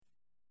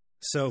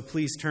So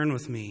please turn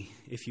with me,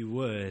 if you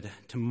would,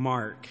 to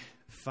Mark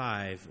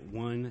 5,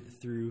 1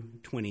 through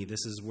 20.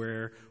 This is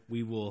where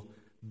we will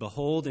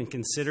behold and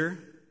consider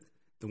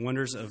the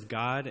wonders of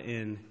God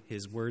and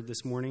His Word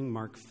this morning.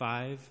 Mark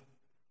 5,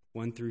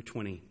 1 through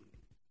 20.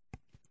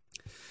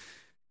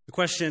 The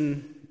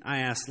question I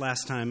asked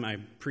last time I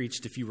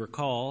preached, if you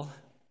recall,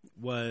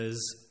 was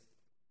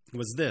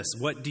this: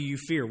 what do you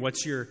fear?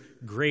 What's your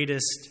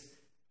greatest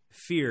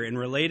fear? And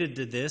related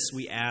to this,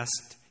 we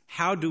asked,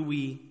 how do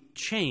we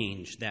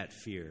change that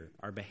fear,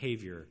 our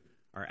behavior,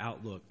 our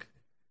outlook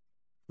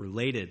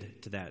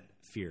related to that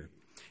fear?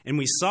 And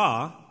we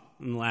saw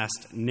in the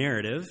last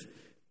narrative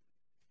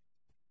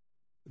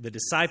the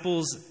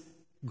disciples'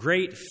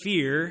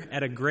 fear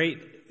at a great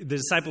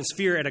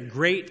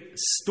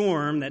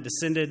storm that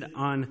descended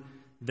on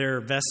their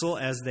vessel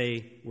as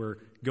they were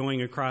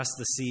going across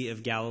the Sea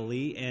of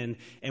Galilee. And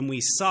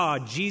we saw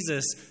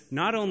Jesus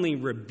not only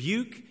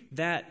rebuke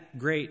that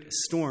great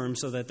storm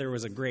so that there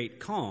was a great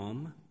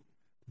calm,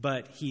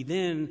 but he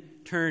then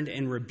turned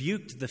and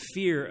rebuked the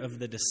fear of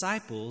the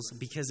disciples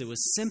because it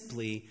was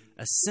simply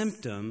a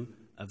symptom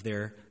of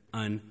their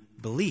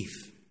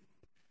unbelief.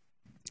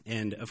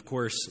 And of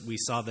course, we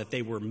saw that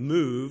they were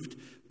moved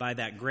by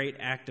that great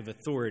act of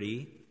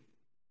authority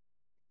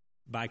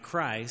by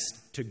Christ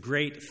to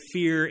great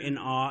fear and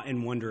awe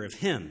and wonder of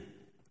him.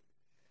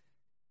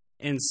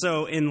 And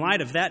so in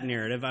light of that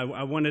narrative,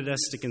 I wanted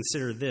us to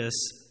consider this.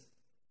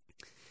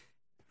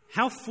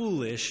 How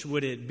foolish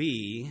would it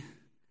be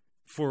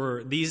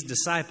for these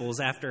disciples,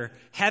 after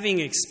having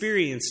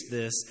experienced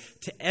this,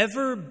 to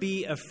ever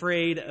be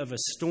afraid of a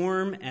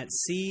storm at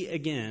sea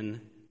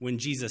again when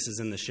Jesus is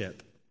in the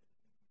ship?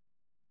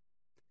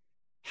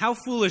 How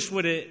foolish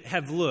would it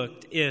have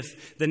looked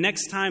if the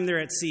next time they're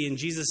at sea and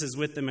Jesus is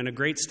with them and a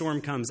great storm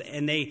comes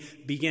and they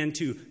begin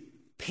to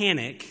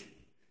panic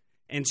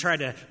and try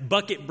to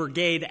bucket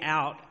brigade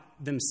out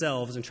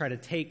themselves and try to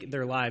take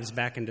their lives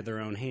back into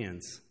their own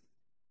hands?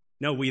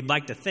 No, we'd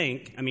like to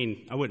think,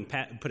 I wouldn't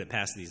put it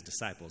past these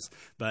disciples,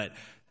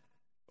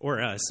 or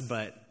us,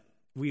 but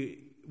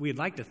we'd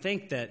like to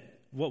think that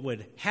what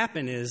would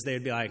happen is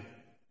they'd be like,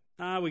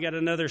 we got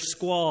another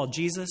squall.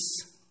 Jesus,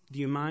 do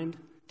you mind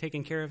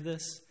taking care of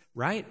this?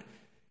 Right?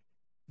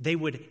 They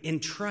would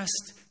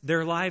entrust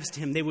their lives to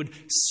him. They would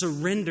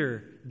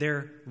surrender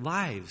their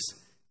lives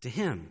to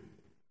him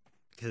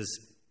because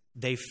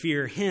they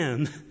fear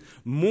him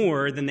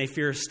more than they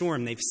fear a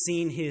storm. They've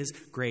seen his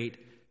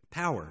great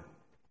power.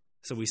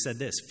 So we said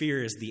this: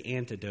 fear is the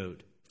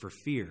antidote for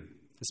fear.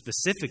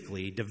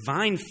 Specifically,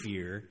 divine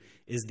fear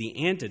is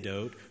the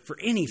antidote for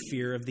any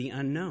fear of the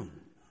unknown.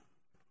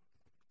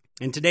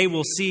 And today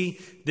we'll see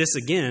this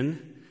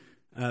again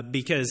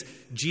because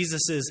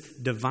Jesus'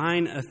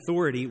 divine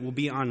authority will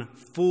be on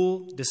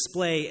full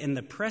display. And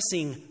the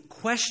pressing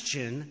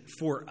question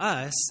for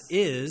us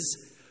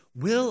is,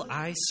 will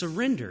I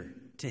surrender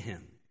to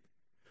him?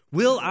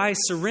 Will I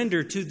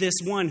surrender to this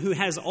one who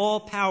has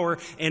all power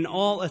and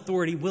all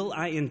authority? Will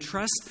I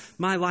entrust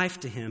my life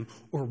to him,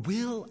 or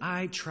will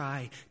I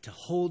try to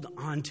hold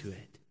on to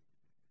it?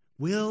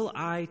 Will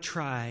I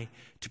try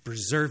to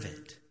preserve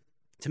it,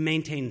 to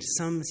maintain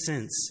some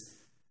sense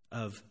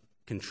of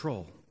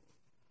control?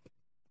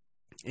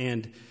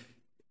 And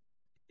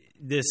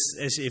this,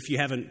 if you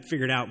haven't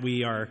figured out,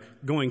 we are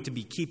going to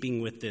be keeping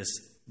with this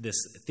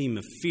theme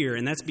of fear,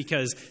 and that's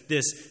because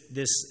this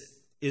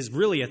is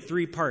really a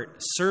three-part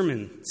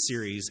sermon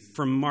series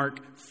from Mark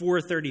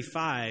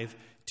 4:35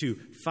 to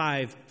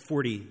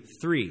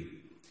 5:43.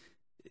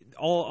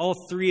 All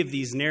three of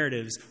these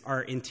narratives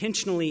are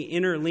intentionally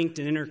interlinked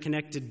and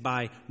interconnected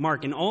by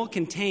Mark, and all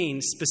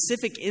contain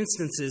specific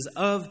instances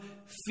of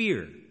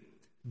fear.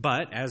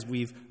 But, as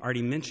we've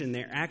already mentioned,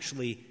 they're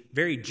actually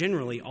very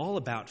generally all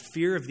about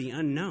fear of the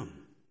unknown,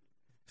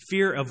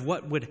 fear of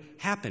what would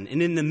happen.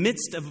 And in the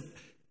midst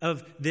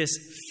of this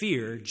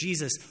fear,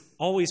 Jesus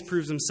always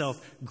proves himself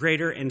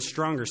greater and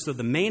stronger. So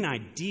the main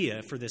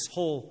idea for this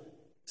whole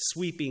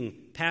sweeping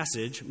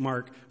passage,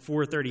 Mark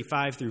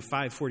 4:35 through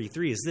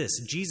 5:43, is this: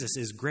 Jesus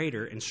is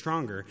greater and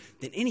stronger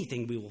than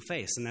anything we will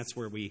face. And that's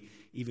where we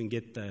even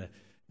get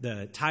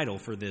the title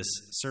for this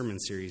sermon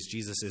series,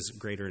 Jesus is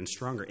greater and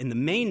stronger. And the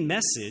main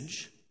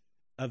message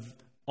of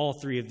all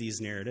three of these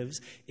narratives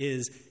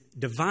is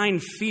divine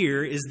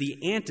fear is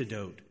the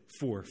antidote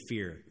for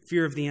fear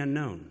of the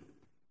unknown.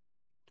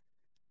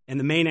 And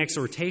the main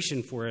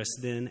exhortation for us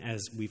then,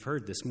 as we've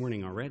heard this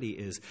morning already,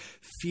 is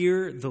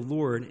fear the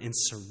Lord and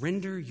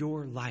surrender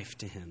your life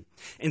to him.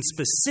 And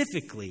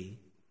specifically,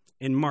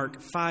 in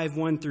Mark 5,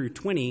 1 through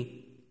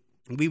 20,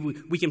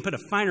 we can put a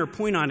finer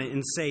point on it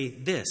and say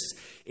this.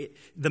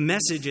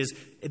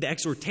 The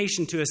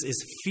exhortation to us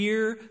is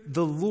fear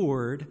the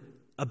Lord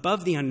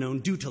above the unknown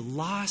due to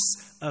loss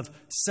of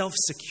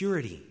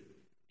self-security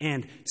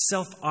and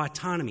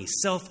self-autonomy,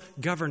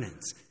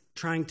 self-governance,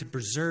 trying to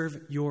preserve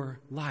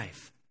your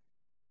life.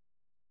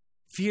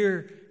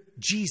 Fear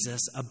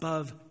Jesus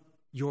above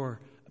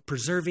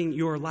preserving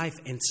your life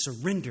and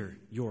surrender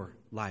your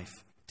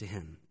life to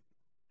him.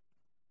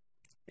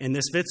 And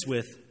this fits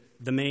with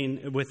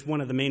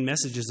one of the main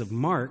messages of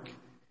Mark,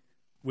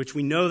 which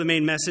we know the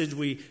main message.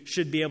 We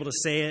should be able to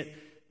say it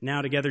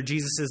now together.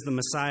 Jesus is the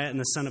Messiah and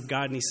the Son of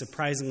God, and he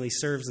surprisingly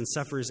serves and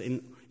suffers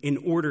in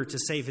order to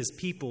save his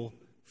people.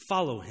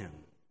 Follow him.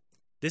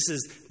 This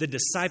is the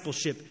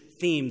discipleship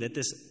theme that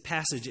this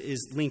passage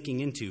is linking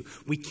into.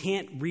 We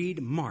can't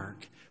read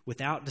Mark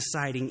without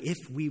deciding if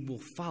we will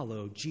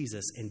follow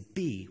Jesus and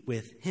be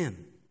with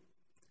him.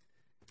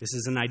 This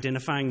is an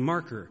identifying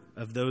marker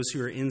of those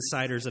who are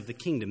insiders of the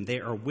kingdom. They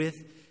are with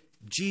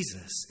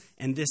Jesus,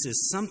 and this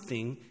is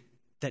something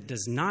that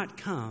does not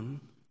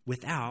come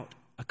without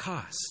a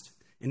cost.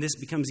 And this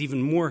becomes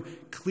even more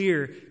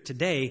clear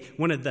today.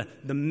 One of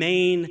the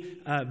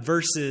main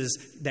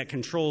verses that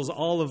controls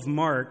all of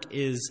Mark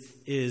is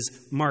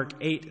Mark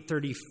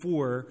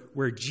 8:34,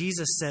 where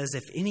Jesus says,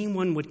 if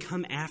anyone would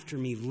come after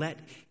me, let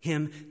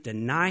him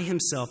deny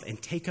himself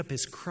and take up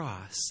his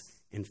cross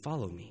and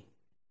follow me.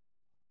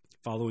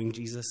 Following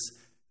Jesus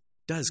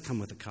does come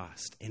with a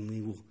cost, and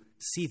we will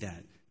see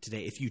that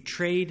today. If you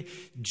trade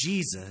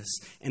Jesus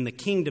and the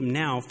kingdom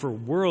now for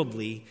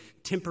worldly,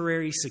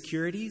 temporary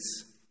securities,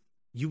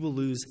 you will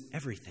lose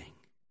everything.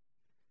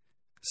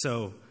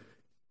 So,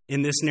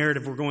 in this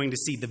narrative, we're going to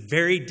see the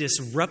very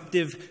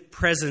disruptive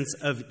presence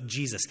of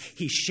Jesus.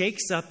 He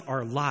shakes up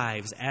our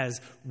lives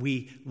as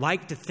we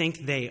like to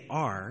think they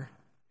are,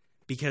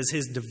 because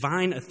his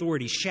divine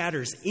authority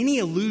shatters any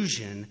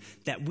illusion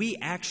that we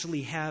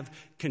actually have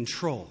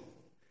control,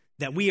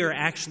 that we are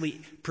actually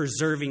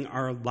preserving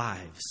our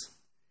lives.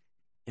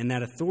 And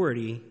that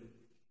authority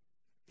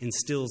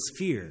instills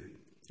fear.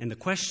 And the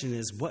question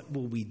is, what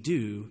will we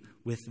do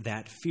with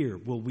that fear?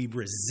 Will we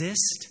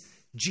resist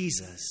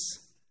Jesus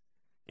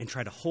and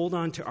try to hold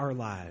on to our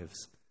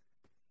lives,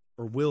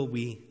 or will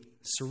we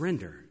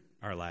surrender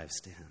our lives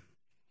to him?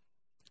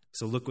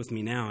 So look with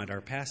me now at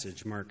our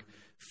passage, Mark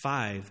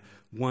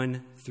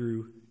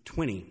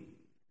 5:1-20.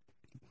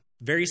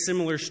 Very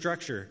similar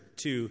structure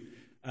to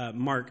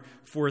Mark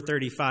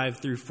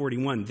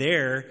 4:35-41.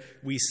 There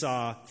we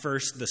saw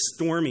first the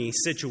stormy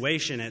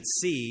situation at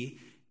sea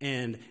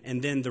and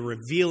then the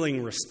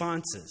revealing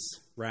responses,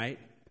 right?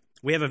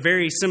 We have a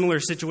very similar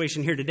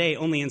situation here today,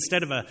 only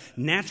instead of a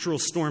natural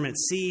storm at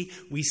sea,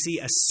 we see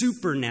a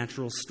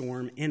supernatural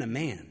storm in a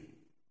man.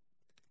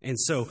 And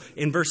so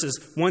in verses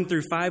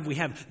 1-5, we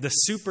have the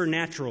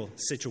supernatural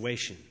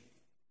situation.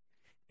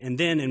 And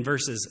then in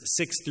verses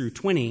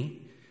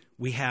 6-20,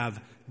 we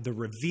have the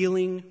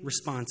revealing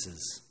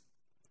responses.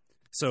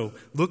 So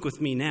look with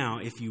me now,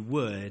 if you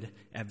would,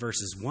 at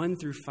verses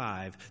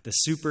 1-5, the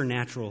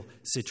supernatural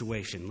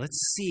situation. Let's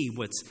see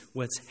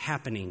what's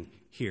happening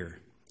here.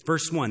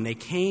 Verse 1, they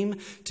came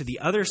to the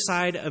other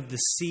side of the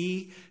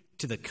sea,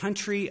 to the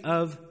country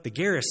of the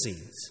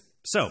Gerasenes.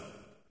 So,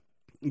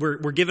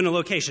 we're given a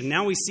location.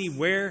 Now we see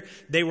where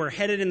they were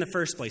headed in the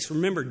first place.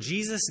 Remember,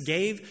 Jesus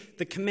gave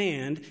the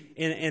command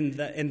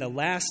in the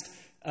last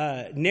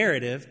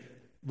narrative,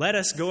 let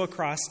us go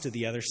across to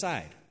the other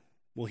side.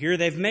 Well, here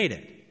they've made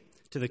it,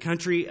 to the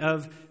country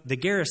of the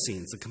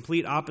Gerasenes, the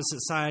complete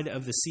opposite side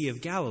of the Sea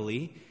of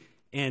Galilee,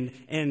 and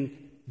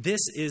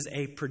this is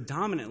a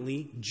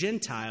predominantly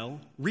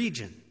Gentile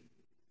region.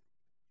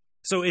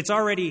 So it's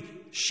already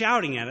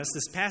shouting at us.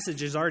 This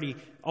passage is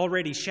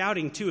already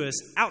shouting to us,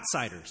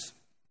 outsiders.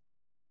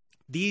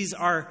 These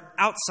are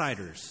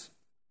outsiders.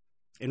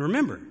 And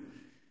remember,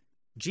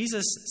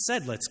 Jesus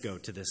said, let's go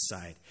to this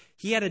side.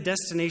 He had a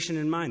destination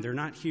in mind. They're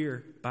not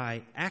here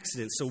by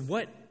accident. So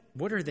what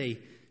are they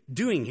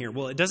doing here?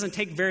 Well, it doesn't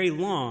take very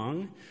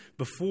long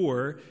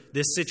before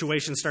this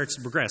situation starts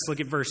to progress. Look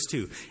at verse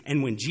 2.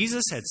 And when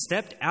Jesus had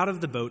stepped out of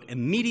the boat,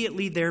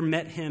 immediately there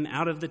met him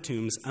out of the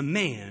tombs a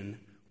man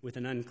with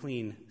an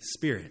unclean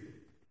spirit.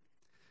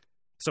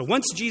 So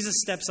once Jesus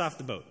steps off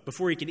the boat,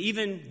 before he could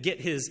even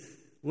get his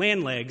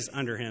land legs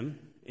under him,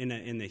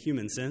 in the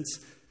human sense,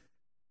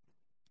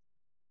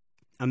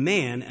 a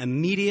man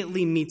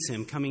immediately meets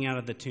him coming out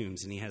of the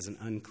tombs, and he has an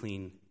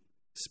unclean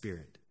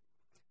spirit.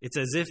 It's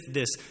as if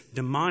this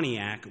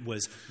demoniac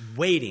was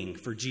waiting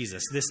for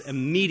Jesus. This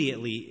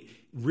immediately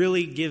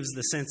really gives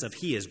the sense of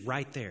he is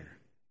right there.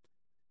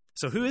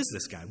 So who is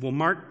this guy? Well,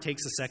 Mark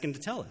takes a second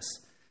to tell us.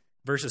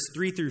 Verses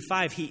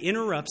 3-5, he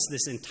interrupts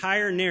this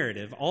entire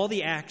narrative, all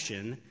the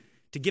action,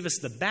 to give us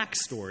the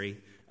backstory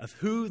of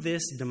who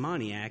this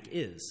demoniac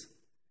is.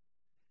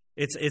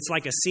 It's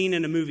like a scene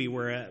in a movie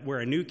where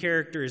a new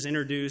character is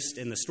introduced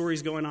and the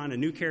story's going on, a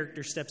new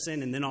character steps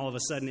in, and then all of a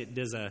sudden it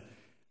does a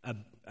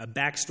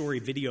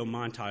backstory video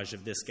montage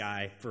of this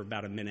guy for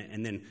about a minute,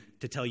 and then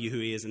to tell you who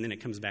he is, and then it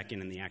comes back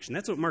in the action.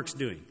 That's what Mark's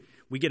doing.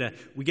 We get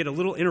a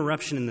little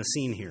interruption in the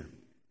scene here.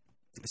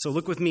 So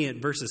look with me at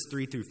verses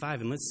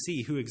 3-5, and let's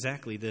see who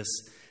exactly this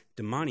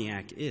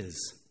demoniac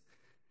is.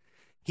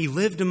 He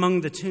lived among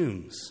the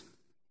tombs,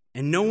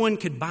 and no one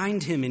could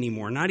bind him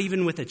anymore, not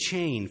even with a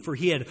chain, for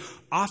he had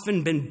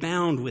often been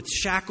bound with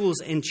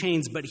shackles and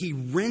chains, but he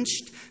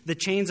wrenched the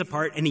chains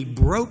apart, and he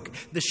broke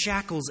the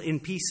shackles in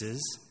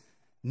pieces.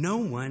 No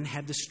one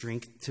had the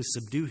strength to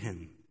subdue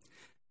him.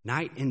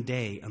 Night and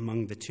day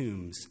among the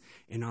tombs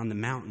and on the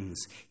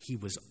mountains, he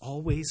was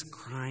always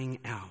crying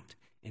out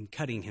and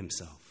cutting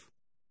himself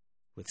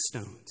with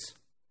stones.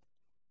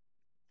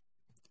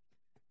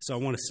 So I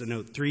want us to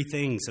note three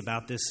things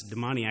about this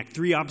demoniac,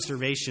 three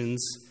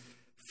observations.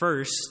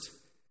 First,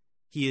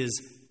 he is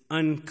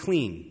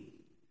unclean.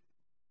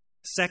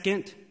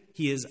 Second,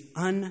 he is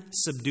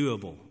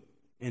unsubduable.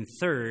 And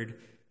third,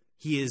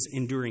 he is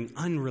enduring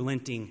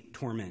unrelenting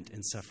torment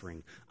and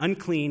suffering.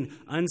 Unclean,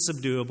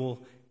 unsubduable,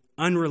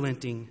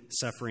 unrelenting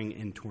suffering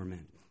and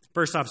torment.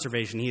 First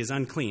observation, he is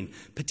unclean,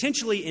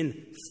 potentially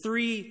in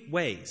three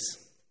ways.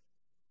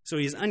 So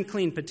he is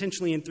unclean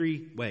potentially in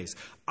three ways.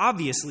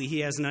 Obviously, he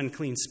has an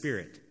unclean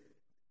spirit.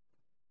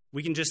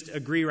 We can just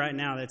agree right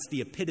now that's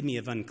the epitome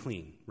of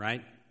unclean,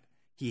 right?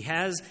 He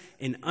has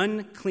an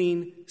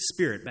unclean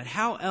spirit. But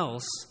how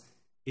else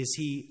is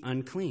he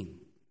unclean?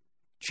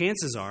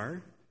 Chances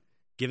are,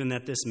 given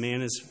that this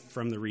man is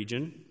from the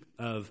region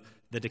of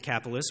the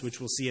Decapolis, which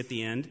we'll see at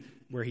the end,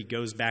 where he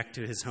goes back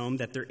to his home,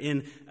 that they're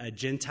in a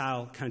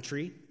Gentile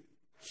country.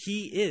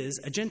 He is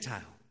a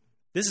Gentile.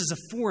 This is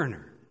a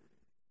foreigner.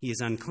 He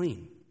is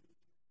unclean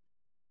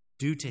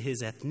due to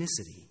his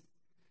ethnicity.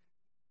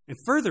 And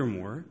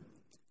furthermore,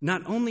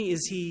 not only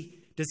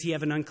does he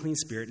have an unclean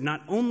spirit,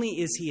 not only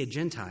is he a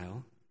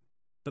Gentile,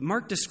 but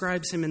Mark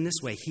describes him in this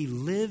way. He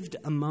lived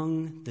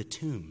among the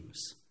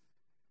tombs.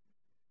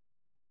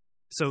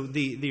 So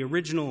the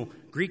original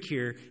Greek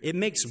here, it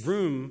makes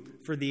room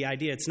for the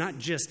idea it's not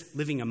just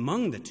living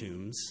among the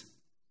tombs.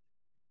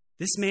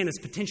 This man is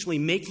potentially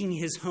making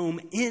his home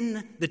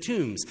in the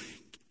tombs,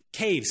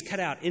 caves cut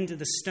out into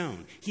the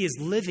stone. He is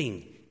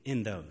living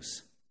in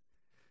those.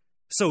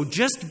 So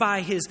just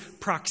by his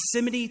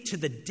proximity to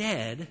the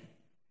dead,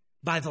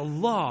 by the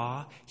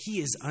law, he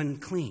is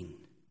unclean.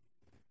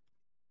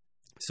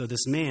 So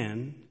this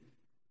man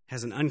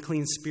has an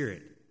unclean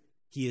spirit.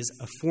 He is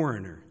a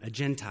foreigner, a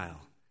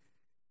Gentile.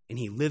 And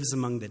he lives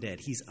among the dead.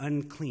 He's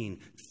unclean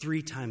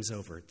 3 times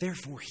over.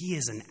 Therefore, he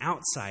is an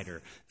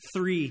outsider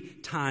 3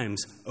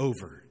 times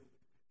over.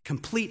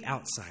 Complete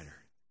outsider.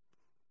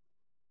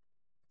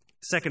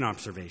 Second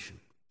observation.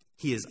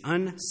 He is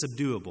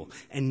unsubduable,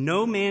 and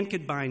no one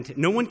could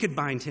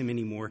bind him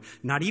anymore,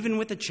 not even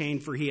with a chain,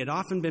 for he had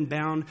often been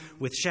bound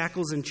with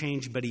shackles and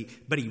chains, but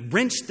he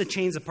wrenched the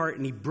chains apart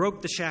and he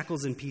broke the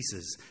shackles in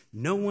pieces.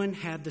 No one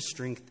had the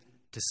strength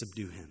to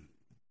subdue him.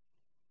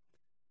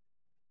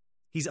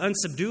 He's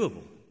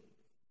unsubduable.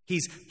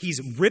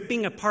 He's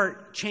ripping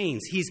apart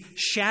chains. He's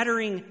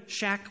shattering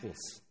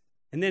shackles.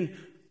 And then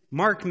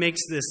Mark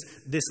makes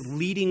this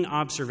leading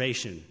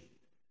observation.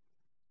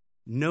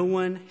 No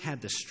one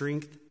had the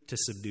strength to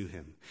subdue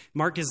him.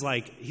 Mark is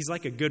he's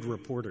like a good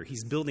reporter.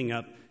 He's building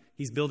up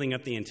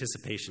the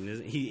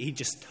anticipation. He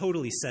just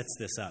totally sets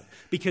this up.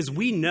 Because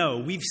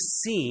we've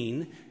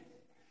seen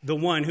the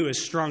one who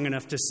is strong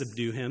enough to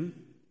subdue him.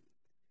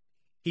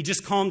 He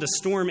just calmed a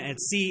storm at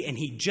sea, and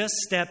he just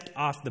stepped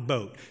off the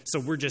boat. So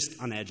we're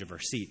just on the edge of our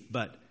seat,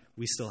 but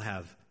we still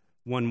have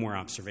one more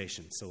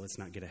observation, so let's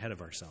not get ahead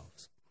of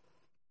ourselves.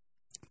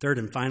 Third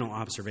and final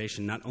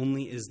observation, not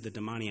only is the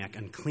demoniac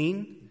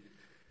unclean,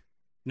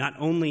 not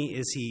only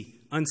is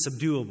he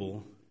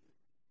unsubduable,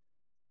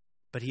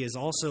 but he is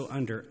also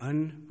under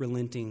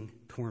unrelenting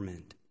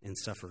torment and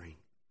suffering.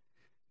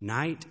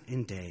 Night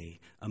and day,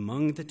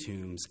 among the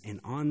tombs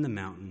and on the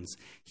mountains,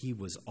 he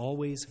was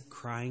always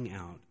crying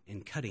out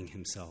and cutting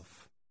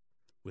himself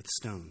with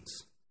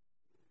stones.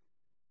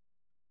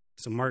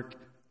 So Mark,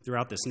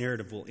 throughout this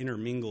narrative, will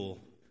intermingle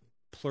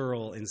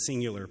plural and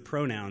singular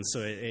pronouns, so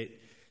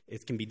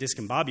it can be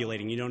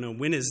discombobulating. You don't know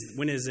when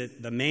is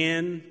it the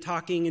man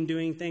talking and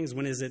doing things?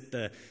 When is it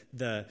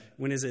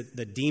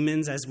the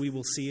demons? As we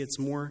will see, it's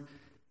more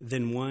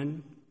than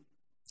one.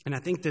 And I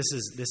think this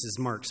is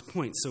Mark's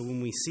point. So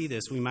when we see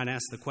this, we might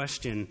ask the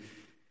question,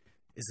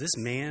 is this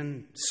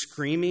man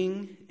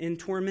screaming in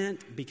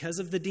torment because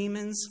of the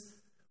demons?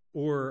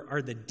 Or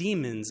are the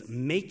demons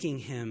making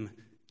him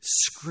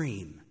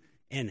scream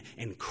and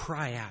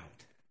cry out?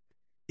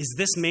 Is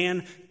this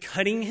man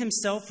cutting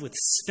himself with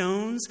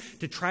stones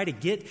to try to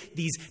get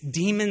these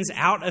demons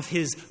out of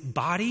his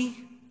body?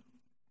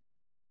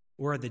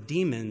 Or are the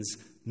demons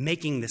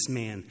making this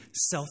man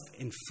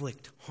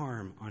self-inflict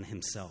harm on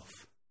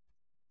himself?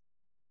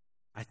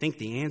 I think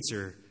the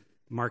answer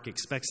Mark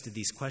expects to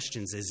these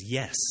questions is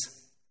yes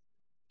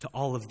to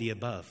all of the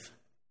above.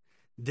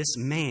 This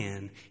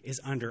man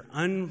is under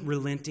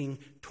unrelenting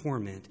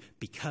torment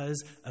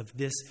because of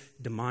this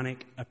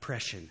demonic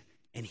oppression,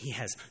 and he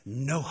has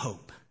no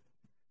hope.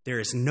 There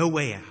is no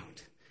way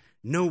out.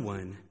 No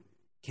one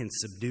can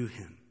subdue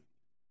him.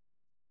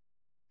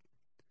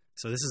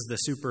 So this is the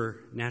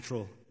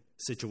supernatural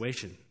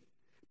situation.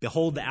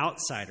 Behold the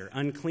outsider,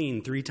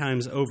 unclean 3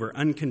 times over,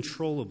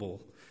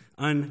 uncontrollable,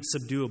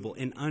 unsubduable,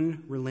 in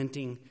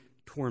unrelenting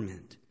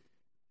torment.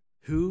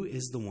 Who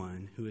is the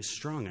one who is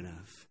strong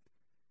enough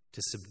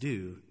to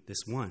subdue this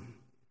one?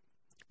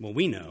 Well,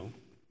 we know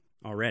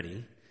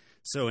already.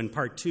 So in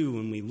part 2,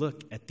 when we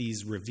look at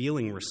these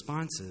revealing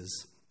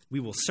responses, we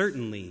will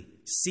certainly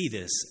see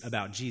this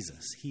about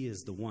Jesus. He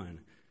is the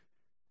one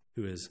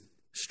who is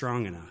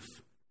strong enough.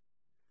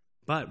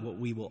 But what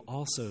we will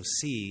also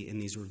see in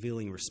these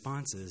revealing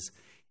responses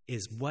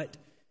is what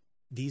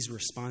these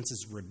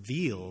responses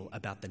reveal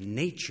about the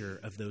nature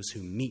of those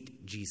who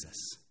meet Jesus.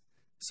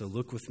 So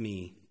look with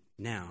me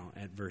now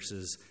at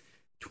verses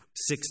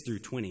 6 through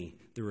 20,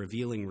 the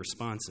revealing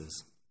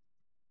responses.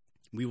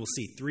 We will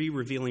see three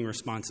revealing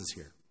responses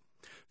here.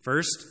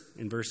 First,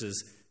 in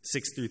verses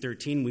 6 through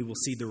 13, we will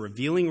see the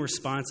revealing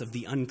response of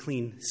the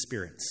unclean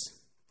spirits.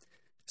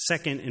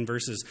 Second, in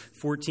verses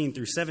 14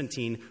 through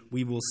 17,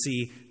 we will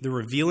see the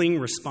revealing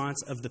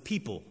response of the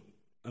people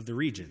of the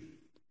region.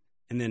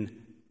 And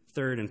then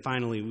third and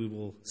finally, we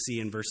will see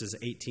in verses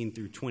 18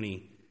 through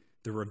 20,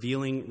 the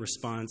revealing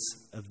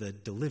response of the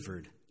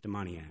delivered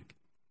demoniac.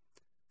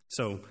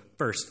 So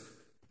first,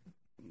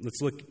 let's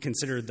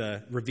consider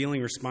the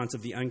revealing response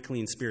of the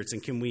unclean spirits.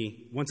 And can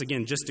we, once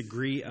again, just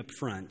agree up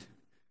front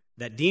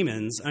that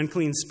demons,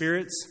 unclean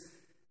spirits,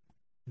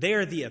 they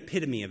are the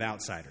epitome of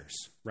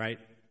outsiders, right?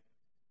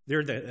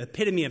 They're the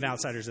epitome of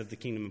outsiders of the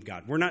kingdom of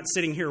God. We're not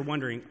sitting here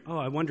wondering,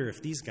 I wonder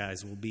if these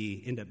guys will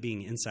end up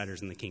being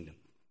insiders in the kingdom.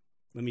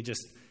 Let me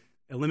just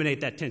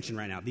eliminate that tension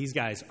right now. These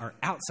guys are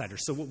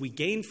outsiders. So what we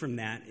gain from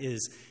that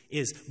is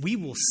we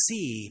will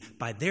see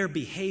by their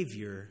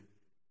behavior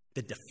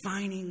the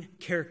defining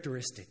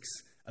characteristics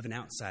of an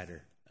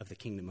outsider of the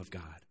kingdom of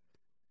God.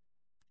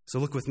 So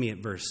look with me at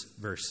verse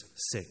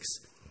 6.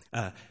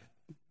 Let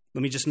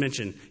me just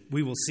mention,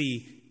 we will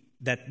see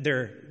that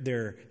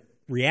their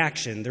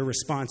reaction, their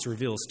response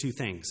reveals two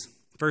things.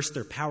 First,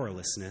 their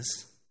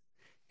powerlessness.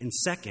 And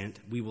second,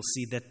 we will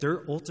see that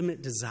their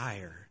ultimate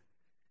desire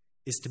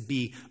is to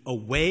be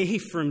away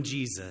from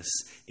Jesus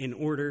in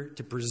order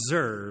to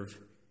preserve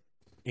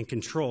and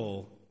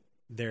control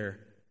their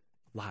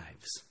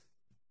lives.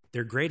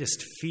 Their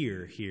greatest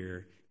fear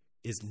here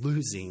is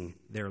losing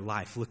their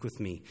life. Look with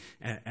me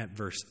at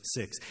verse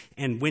 6.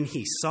 And when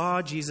he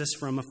saw Jesus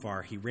from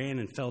afar, he ran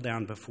and fell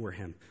down before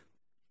him.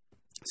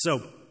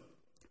 So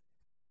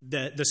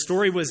the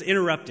story was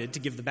interrupted to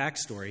give the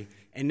backstory,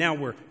 and now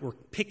we're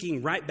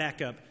picking right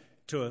back up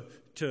to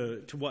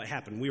what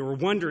happened. We were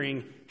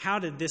wondering, how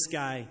did this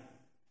guy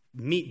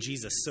meet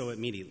Jesus so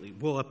immediately?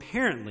 Well,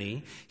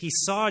 apparently, he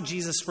saw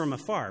Jesus from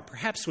afar.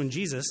 Perhaps when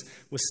Jesus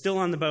was still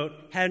on the boat,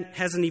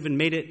 hasn't even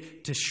made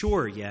it to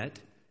shore yet,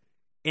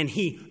 and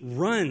he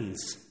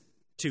runs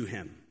to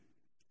him.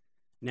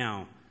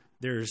 Now,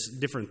 there's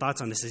different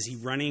thoughts on this. Is he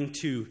running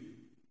to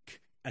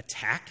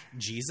attack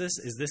Jesus?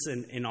 Is this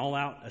an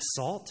all-out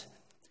assault?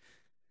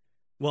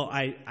 Well,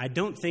 I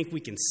don't think we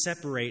can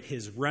separate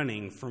his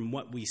running from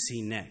what we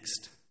see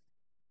next.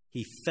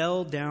 He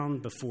fell down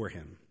before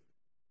him.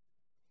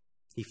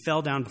 He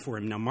fell down before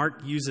him. Now,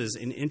 Mark uses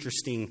an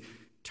interesting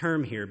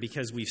term here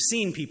because we've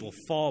seen people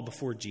fall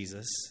before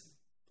Jesus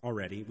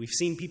already. We've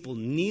seen people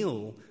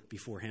kneel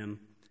before him.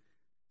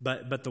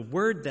 But the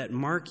word that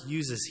Mark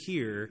uses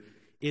here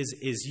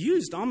is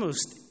used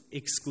almost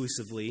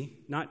exclusively,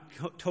 not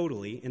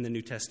totally, in the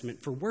New Testament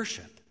for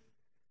worship.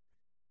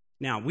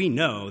 Now, we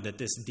know that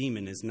this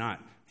demon is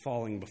not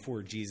falling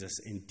before Jesus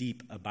in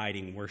deep,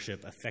 abiding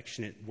worship,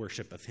 affectionate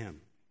worship of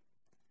him.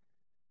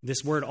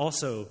 This word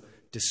also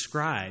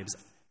describes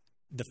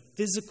the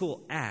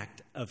physical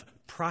act of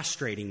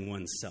prostrating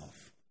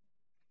oneself.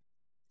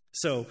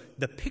 So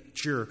the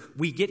picture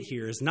we get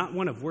here is not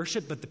one of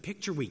worship, but the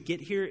picture we get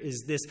here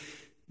is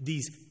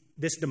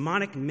this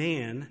demonic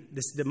man,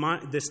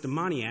 this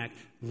demoniac,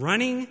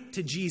 running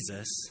to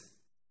Jesus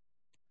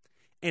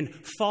and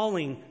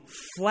falling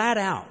flat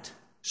out,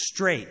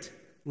 straight,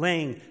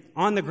 laying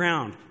on the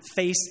ground,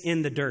 face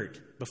in the dirt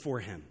before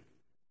him.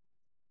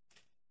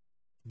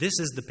 This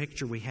is the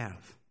picture we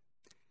have.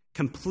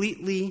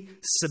 Completely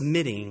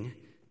submitting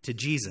to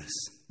Jesus.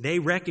 They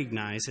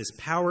recognize his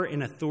power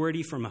and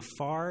authority from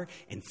afar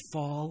and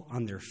fall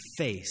on their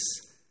face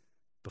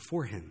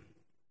before him.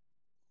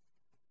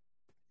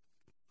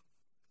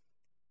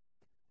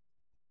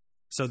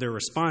 So their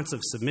response of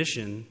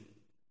submission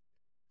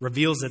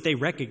reveals that they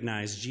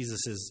recognize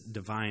Jesus'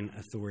 divine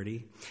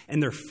authority,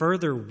 and their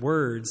further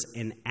words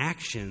and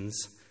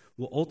actions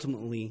will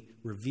ultimately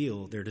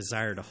reveal their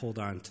desire to hold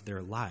on to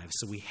their lives.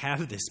 So we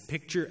have this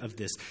picture of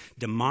this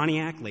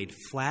demoniac laid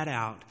flat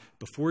out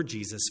before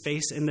Jesus,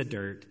 face in the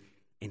dirt,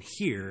 and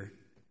here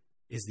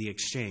is the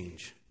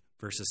exchange,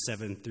 verses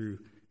 7 through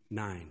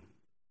 9.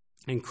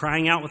 And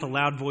crying out with a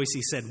loud voice,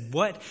 he said,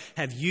 "What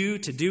have you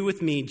to do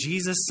with me,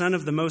 Jesus, Son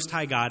of the Most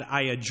High God?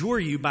 I adjure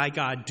you by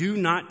God, do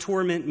not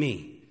torment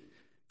me."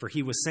 For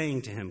he was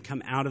saying to him,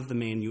 "Come out of the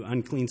man, you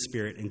unclean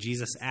spirit." And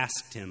Jesus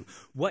asked him,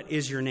 "What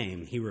is your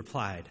name?" He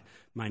replied,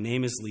 "My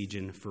name is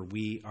Legion, for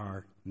we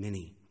are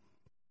many."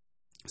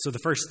 So the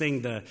first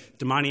thing the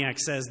demoniac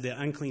says, the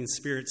unclean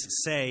spirits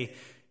say,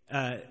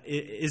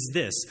 is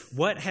this: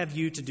 "What have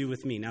you to do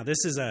with me?" Now,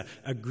 this is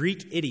a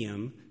Greek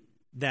idiom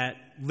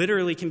that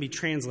literally can be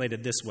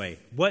translated this way: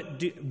 What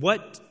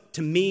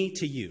to me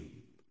to you?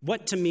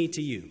 What to me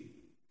to you?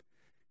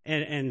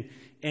 And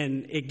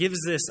it gives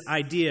this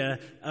idea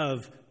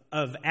of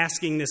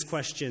asking this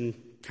question,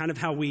 kind of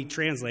how we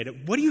translate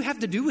it: what do you have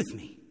to do with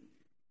me?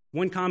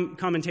 One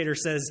commentator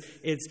says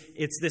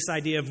it's this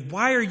idea of,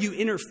 why are you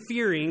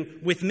interfering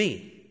with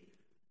me?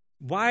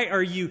 Why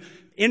are you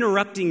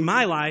interrupting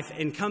my life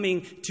and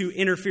coming to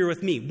interfere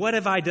with me? What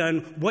have I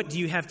done? What do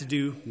you have to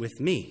do with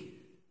me?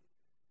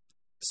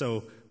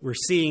 So we're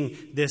seeing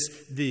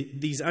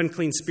these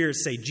unclean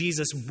spirits say,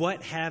 Jesus,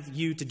 what have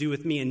you to do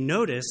with me? And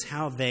notice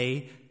how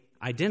they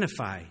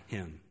identify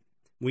him.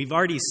 We've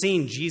already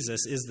seen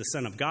Jesus is the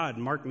Son of God.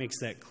 Mark makes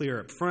that clear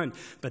up front.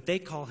 But they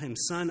call him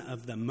Son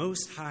of the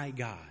Most High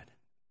God,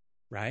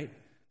 right?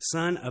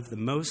 Son of the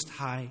Most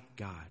High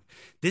God.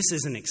 This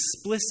is an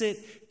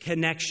explicit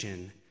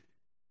connection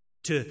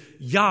to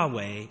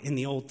Yahweh in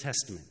the Old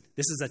Testament.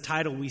 This is a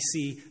title we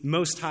see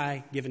Most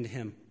High given to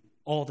him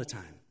all the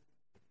time.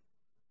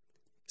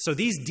 So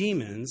these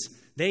demons,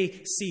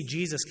 they see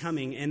Jesus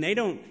coming, and they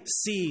don't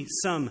see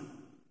some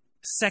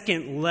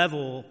second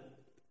level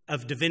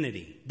of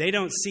divinity. They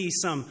don't see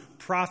some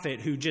prophet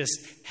who just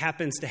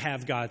happens to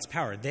have God's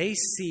power. They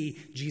see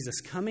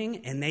Jesus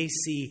coming, and they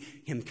see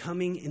him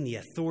coming in the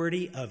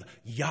authority of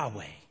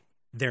Yahweh,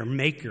 their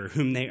maker,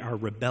 whom they are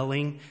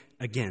rebelling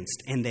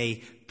against. And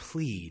they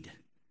plead.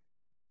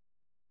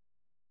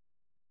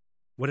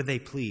 What do they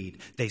plead?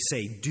 They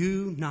say,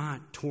 do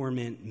not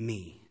torment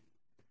me.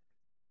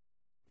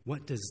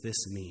 What does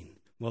this mean?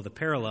 Well, the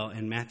parallel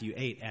in Matthew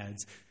 8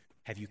 adds,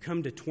 have you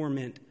come to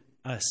torment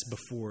us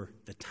before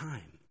the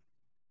time?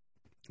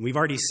 We've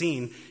already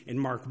seen in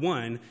Mark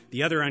 1,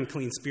 the other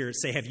unclean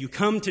spirits say, have you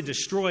come to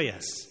destroy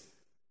us?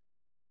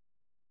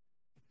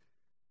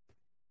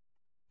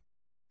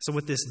 So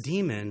what this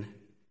demon,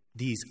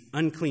 these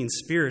unclean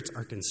spirits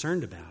are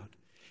concerned about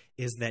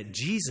is that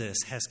Jesus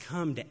has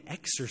come to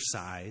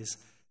exercise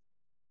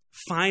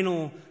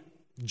final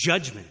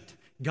judgment,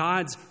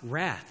 God's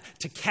wrath,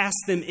 to cast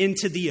them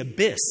into the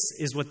abyss,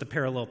 is what the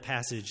parallel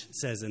passage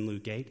says in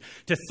Luke 8,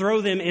 to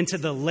throw them into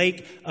the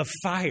lake of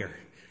fire.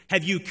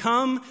 Have you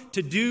come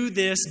to do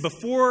this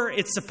before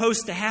it's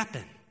supposed to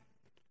happen?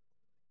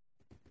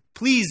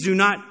 Please do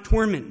not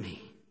torment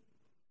me.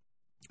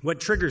 What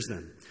triggers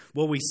them?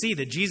 Well, we see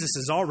that Jesus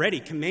is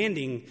already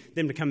commanding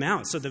them to come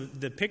out. So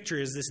the picture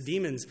is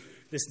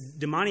this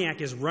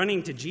demoniac is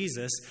running to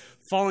Jesus,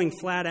 falling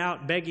flat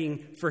out,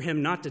 begging for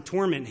him not to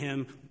torment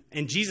him.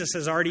 And Jesus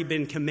has already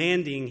been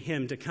commanding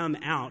him to come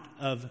out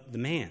of the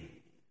man.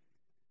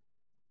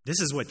 This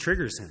is what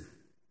triggers him.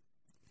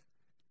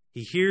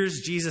 He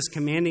hears Jesus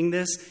commanding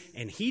this,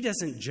 and he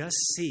doesn't just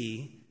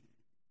see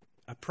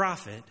a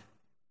prophet,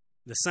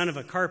 the son of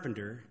a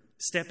carpenter,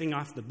 stepping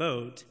off the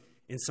boat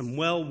in some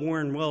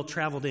well-worn,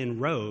 well-traveled-in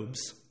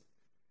robes.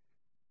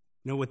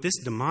 No, what this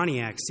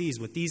demoniac sees,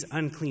 what these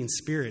unclean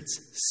spirits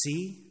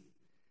see,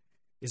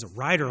 is a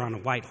rider on a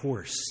white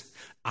horse,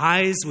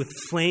 eyes with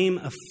flame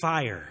of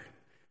fire,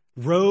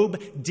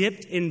 robe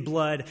dipped in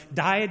blood,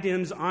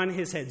 diadems on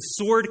his head,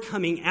 sword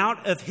coming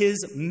out of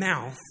his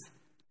mouth,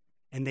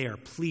 and they are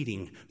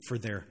pleading for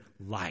their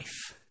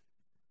life.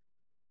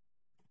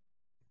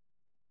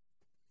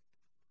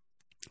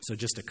 So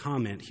just a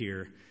comment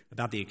here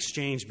about the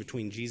exchange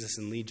between Jesus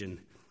and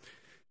Legion.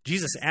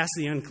 Jesus asks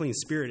the unclean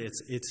spirit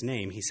its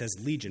name. He says,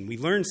 Legion. We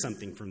learn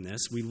something from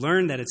this. We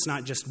learn that it's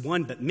not just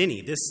one, but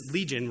many. This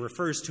legion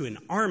refers to an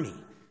army.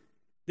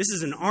 This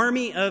is an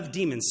army of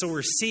demons. So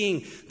we're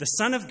seeing the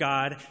Son of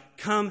God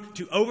come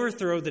to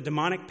overthrow the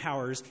demonic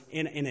powers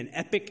in an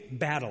epic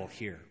battle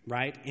here,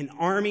 right? An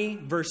army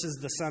versus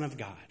the Son of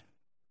God.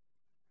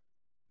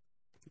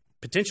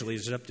 Potentially,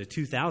 there's up to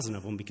 2,000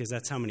 of them, because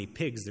that's how many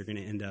pigs they're going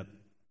to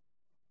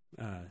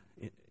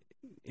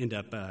end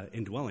up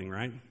indwelling,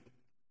 right?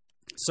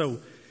 So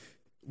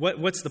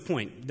what's the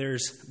point?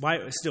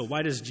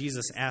 Why does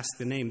Jesus ask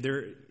the name?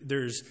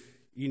 There's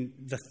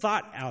the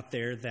thought out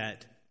there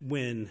that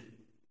when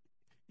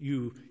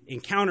you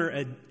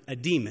encounter a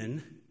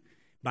demon,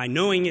 by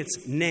knowing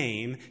its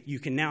name, you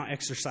can now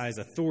exercise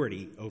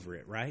authority over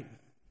it, right?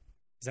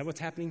 Is that what's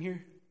happening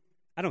here?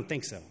 I don't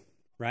think so,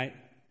 right?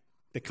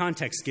 The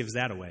context gives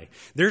that away.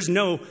 There's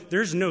no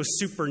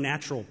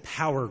supernatural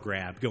power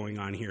grab going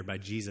on here by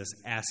Jesus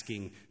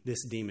asking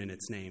this demon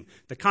its name.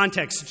 The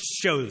context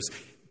shows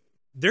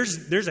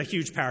there's a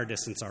huge power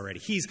distance already.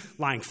 He's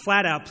lying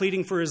flat out,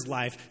 pleading for his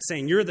life,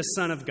 saying, you're the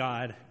Son of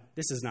God.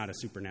 This is not a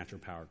supernatural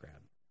power grab.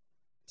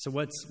 So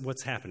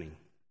what's happening?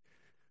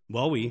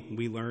 Well,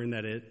 we learn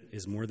that it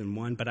is more than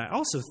one, but I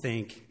also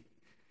think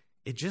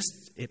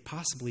it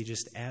possibly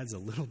just adds a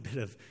little bit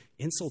of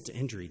insult to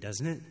injury,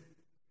 doesn't it?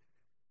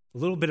 A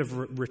little bit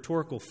of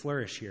rhetorical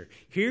flourish here.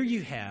 Here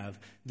you have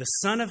the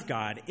Son of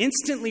God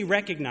instantly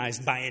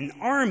recognized by an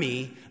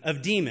army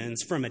of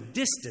demons from a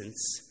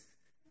distance,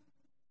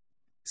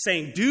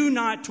 saying, do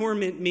not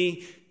torment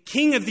me,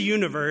 King of the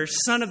universe,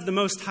 Son of the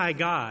Most High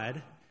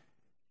God.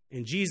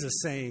 And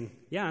Jesus saying,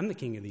 yeah, I'm the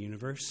King of the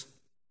universe.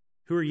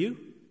 Who are you?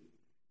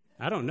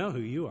 I don't know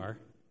who you are.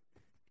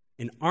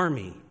 An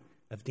army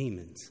of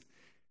demons.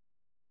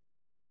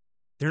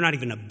 They're not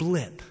even a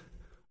blip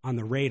on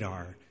the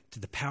radar to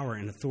the power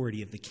and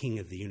authority of the King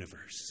of the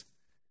universe.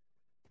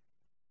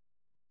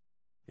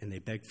 And they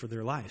beg for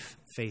their life,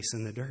 face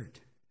in the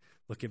dirt.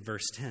 Look at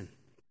verse 10.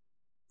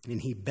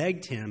 And he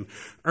begged him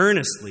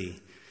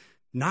earnestly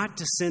not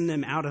to send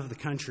them out of the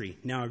country.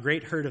 Now a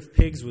great herd of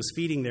pigs was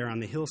feeding there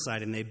on the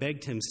hillside, and they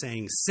begged him,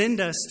 saying,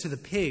 "Send us to the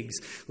pigs,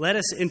 let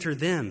us enter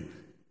them."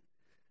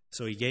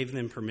 So he gave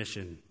them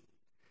permission.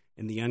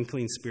 And the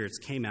unclean spirits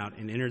came out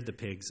and entered the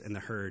pigs, and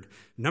the herd,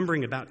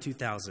 numbering about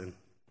 2,000,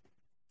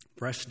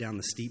 rushed down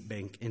the steep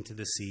bank into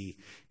the sea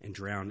and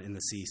drowned in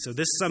the sea. So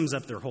this sums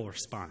up their whole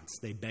response.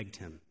 They begged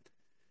him.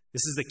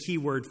 This is the key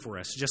word for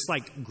us. Just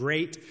like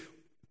great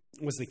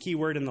was the key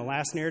word in the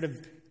last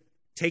narrative,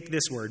 take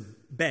this word,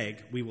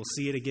 beg. We will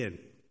see it again.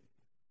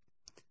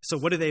 So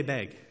what do they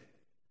beg?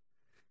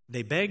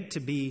 They beg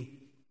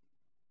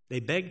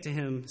to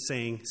him,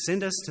 saying,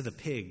 "Send us to the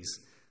pigs.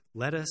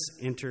 Let us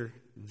enter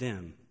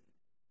them.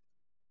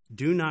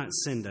 Do not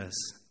send us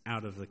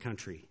out of the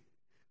country."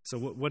 So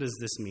what does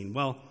this mean?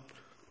 Well,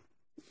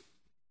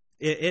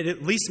 it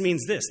at least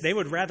means this. They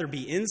would rather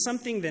be in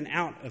something than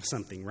out of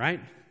something,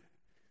 right?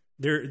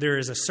 There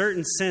is a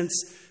certain sense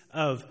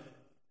of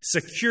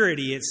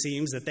security, it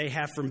seems, that they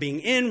have from being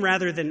in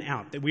rather than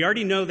out. That we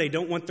already know they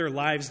don't want their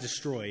lives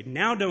destroyed.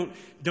 Now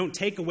don't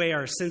take away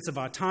our sense of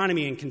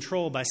autonomy and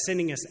control by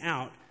sending us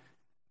out.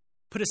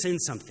 Put us in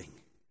something.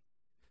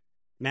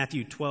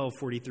 Matthew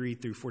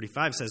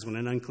 12:43-45 says, "When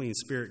an unclean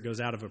spirit goes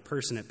out of a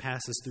person, it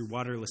passes through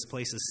waterless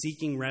places,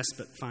 seeking rest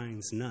but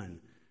finds none."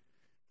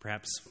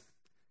 Perhaps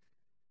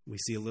we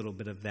see a little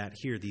bit of that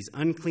here. These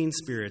unclean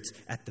spirits,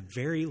 at the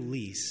very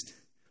least,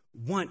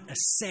 want a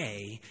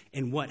say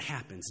in what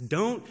happens.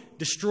 Don't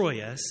destroy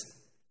us.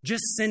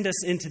 Just send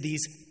us into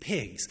these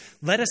pigs.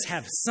 Let us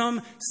have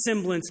some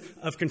semblance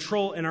of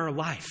control in our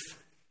life.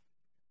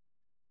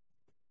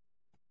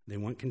 They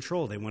want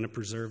control. They want to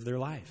preserve their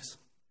lives.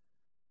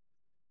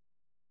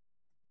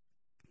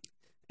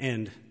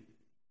 And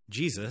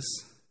Jesus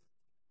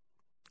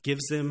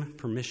gives them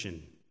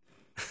permission.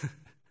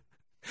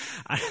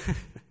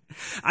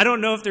 I don't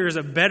know if there is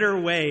a better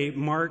way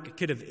Mark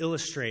could have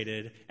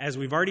illustrated, as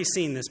we've already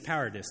seen this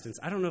power distance.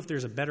 I don't know if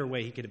there's a better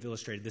way he could have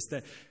illustrated this.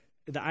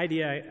 The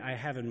idea I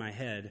have in my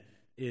head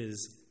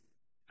is,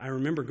 I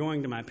remember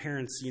going to my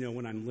parents,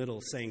 when I'm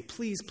little, saying,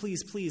 "Please,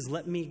 please, please,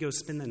 let me go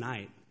spend the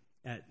night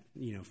at,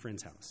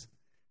 friend's house."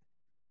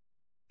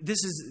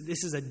 This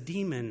is a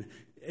demon.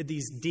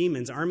 These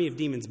demons, army of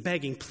demons,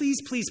 begging,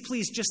 "Please, please,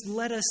 please, just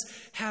let us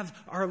have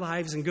our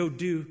lives and go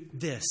do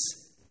this."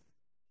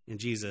 And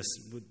Jesus,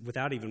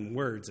 without even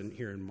words, and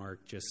here in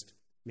Mark, just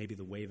maybe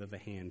the wave of a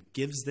hand,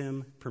 gives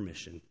them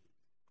permission.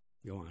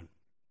 Go on.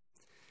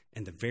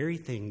 And the very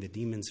thing the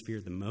demons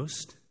fear the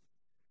most,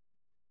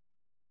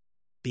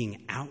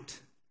 being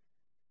out,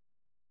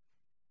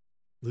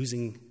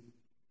 losing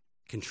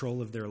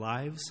control of their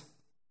lives,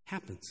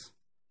 happens.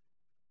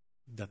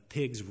 The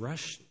pigs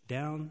rush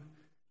down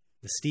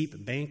the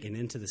steep bank and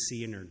into the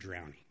sea and are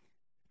drowning,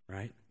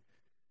 right?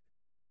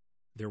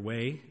 Their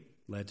way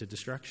led to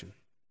destruction.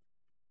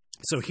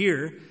 So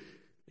here,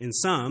 in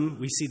some,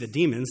 we see the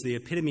demons, the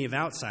epitome of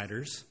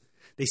outsiders.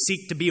 They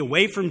seek to be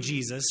away from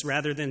Jesus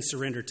rather than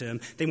surrender to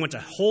him. They want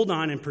to hold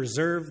on and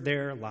preserve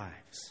their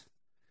lives.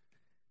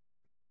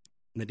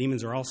 And the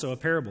demons are also a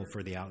parable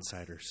for the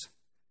outsiders.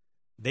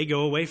 They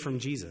go away from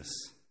Jesus.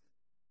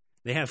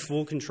 They have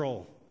full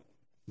control.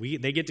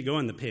 They get to go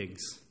in the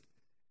pigs.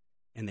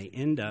 And they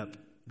end up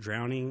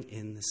drowning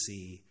in the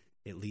sea.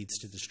 It leads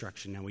to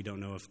destruction. Now, we don't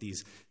know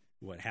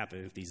what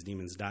happened if these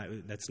demons die.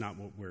 That's not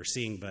what we're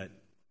seeing, but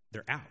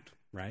they're out,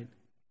 right?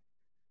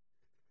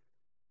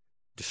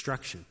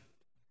 Destruction.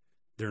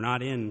 They're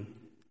not in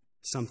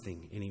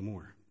something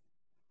anymore.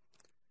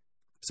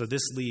 So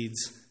this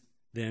leads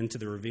then to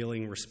the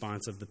revealing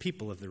response of the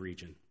people of the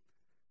region.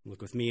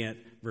 Look with me at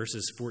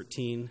verses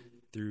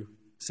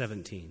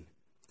 14-17.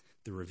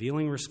 The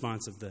revealing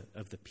response of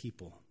the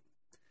people.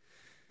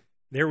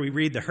 There we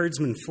read, "The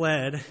herdsmen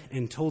fled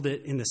and told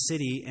it in the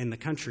city and the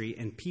country,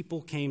 and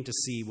people came to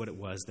see what it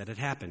was that had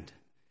happened.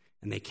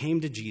 And they came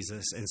to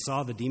Jesus and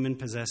saw the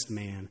demon-possessed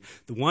man,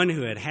 the one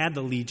who had had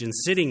the legion,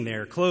 sitting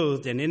there,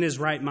 clothed and in his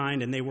right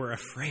mind, and they were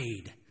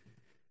afraid.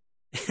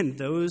 And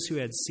those who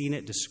had seen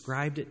it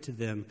described it to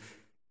them,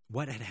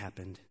 what had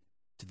happened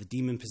to the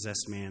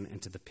demon-possessed man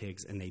and to the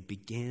pigs, and they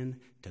began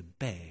to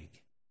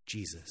beg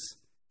Jesus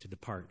to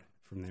depart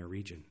from their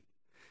region.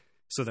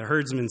 So the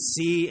herdsmen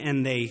see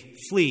and they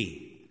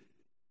flee."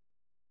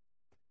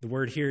 The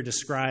word here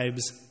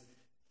describes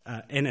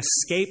an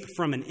escape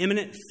from an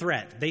imminent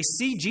threat. They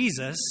see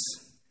Jesus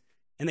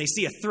and they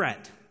see a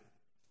threat.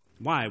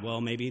 Why? Well,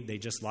 maybe they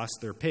just lost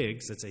their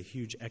pigs. That's a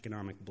huge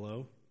economic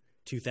blow.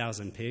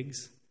 2,000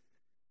 pigs,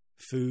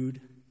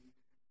 food,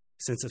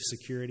 sense of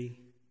security.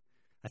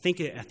 I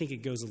think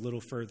it goes a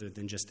little further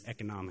than just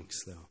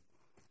economics, though.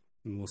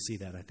 And we'll see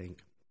that, I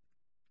think.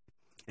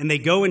 And they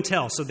go and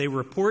tell. So they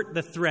report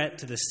the threat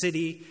to the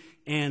city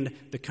and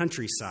the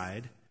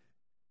countryside.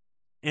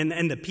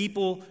 And the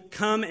people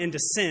come and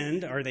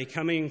descend. Are they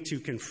coming to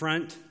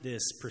confront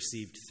this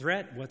perceived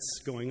threat? What's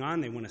going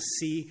on? They want to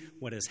see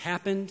what has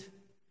happened.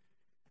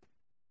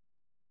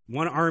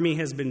 One army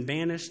has been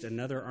banished.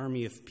 Another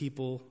army of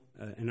people,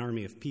 an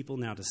army of people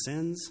now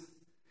descends.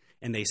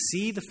 and they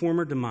see the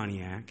former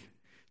demoniac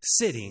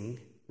sitting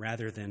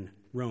rather than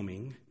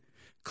roaming,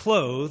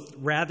 clothed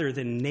rather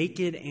than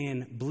naked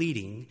and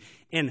bleeding,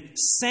 and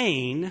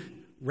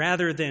sane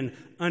rather than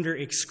under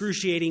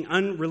excruciating,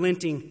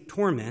 unrelenting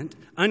torment,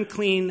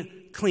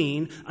 unclean,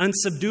 clean,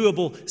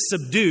 unsubduable,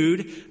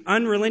 subdued,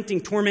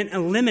 unrelenting torment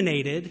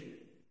eliminated.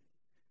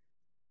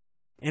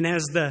 And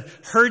as the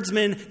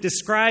herdsmen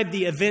describe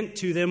the event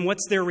to them,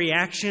 what's their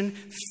reaction?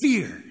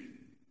 Fear.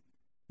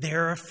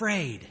 They're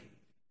afraid.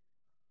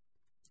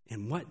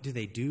 And what do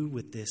they do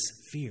with this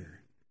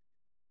fear?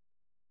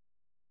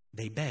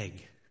 They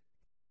beg.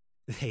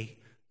 They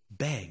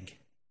beg.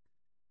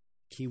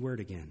 Key word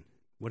again.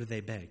 What do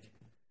they beg?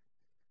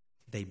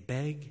 They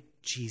beg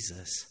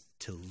Jesus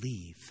to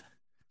leave.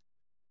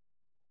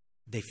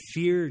 They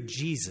fear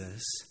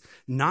Jesus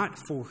not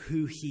for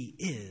who he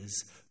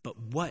is, but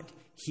what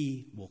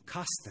he will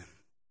cost them.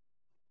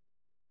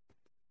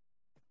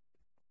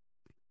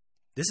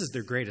 This is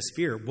their greatest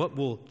fear. What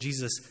will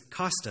Jesus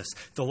cost us?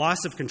 The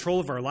loss of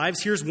control of our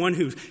lives. Here's one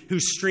whose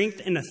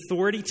strength and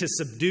authority to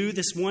subdue,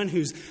 this one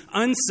who's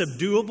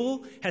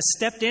unsubduable, has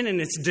stepped in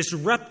and it's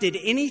disrupted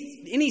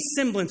any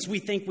semblance we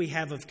think we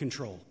have of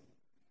control.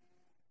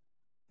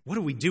 What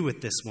do we do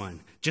with this one?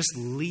 Just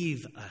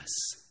leave us.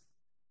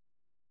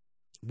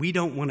 We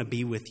don't want to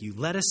be with you.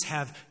 Let us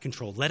have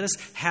control. Let us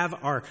have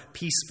our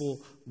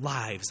peaceful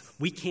lives.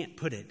 We can't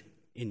put it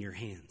in your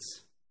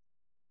hands.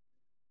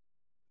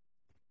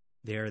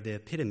 They are the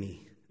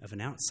epitome of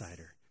an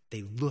outsider.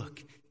 They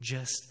look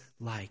just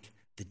like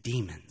the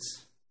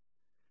demons.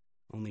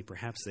 Only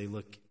perhaps they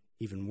look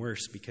even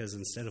worse because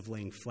instead of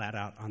laying flat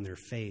out on their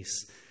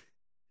face,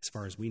 as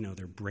far as we know,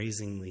 they're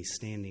brazenly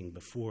standing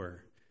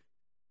before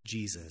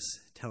Jesus,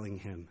 telling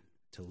him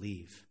to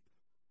leave.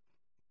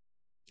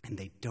 And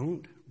they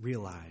don't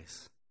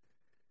realize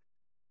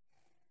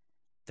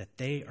that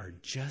they are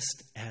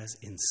just as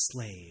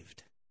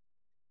enslaved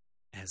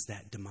as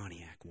that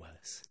demoniac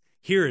was.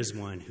 Here is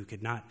one who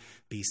could not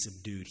be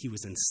subdued. He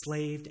was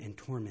enslaved and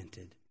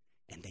tormented,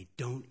 and they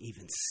don't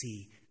even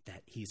see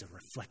that he's a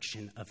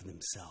reflection of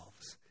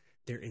themselves.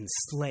 They're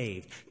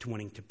enslaved to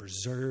wanting to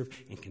preserve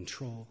and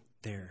control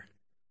their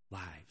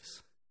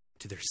lives,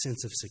 to their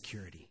sense of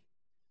security.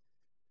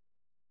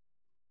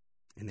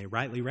 And they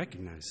rightly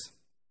recognize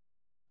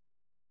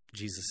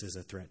Jesus is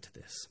a threat to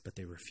this, but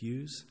they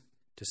refuse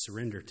to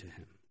surrender to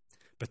him.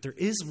 But there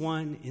is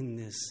one in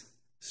this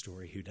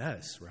story who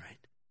does, right?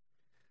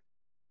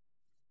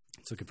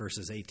 Let's look at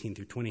verses 18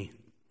 through 20.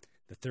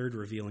 The third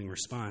revealing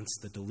response,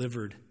 the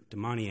delivered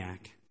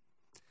demoniac.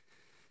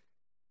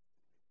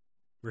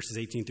 Verses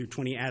 18 through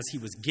 20, as he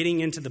was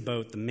getting into the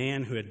boat, the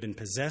man who had been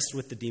possessed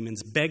with the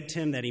demons begged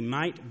him that he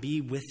might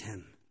be with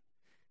him.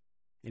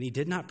 And he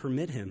did not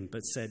permit him, but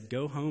said,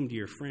 "Go home to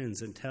your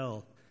friends and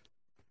tell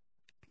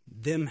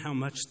them how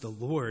much the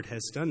Lord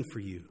has done for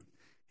you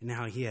and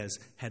how he has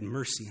had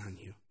mercy on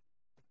you."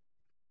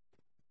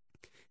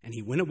 And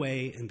he went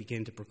away and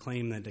began to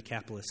proclaim the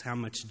Decapolis how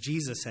much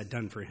Jesus had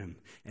done for him,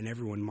 and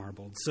everyone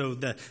marveled. So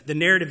the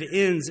narrative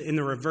ends in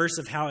the reverse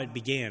of how it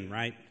began,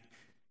 right?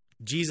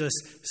 Jesus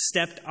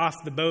stepped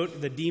off the boat,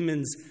 the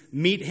demons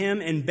meet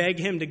him and beg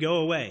him to go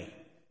away.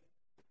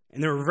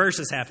 And the reverse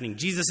is happening.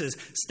 Jesus is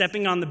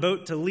stepping on the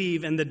boat to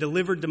leave, and the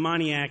delivered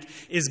demoniac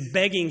is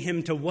begging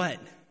him to what?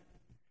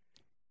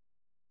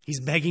 He's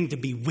begging to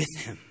be with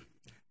him.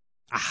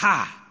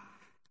 Aha!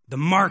 The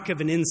mark of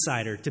an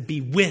insider, to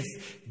be with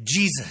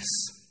Jesus.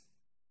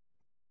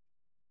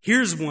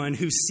 Here's one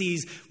who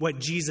sees what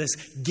Jesus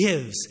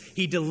gives.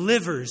 He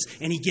delivers,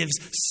 and he gives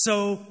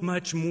so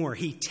much more.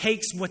 He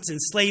takes what's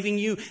enslaving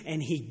you,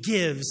 and he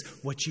gives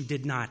what you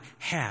did not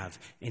have.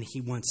 And he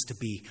wants to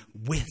be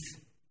with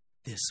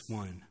this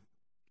one.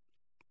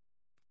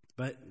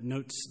 But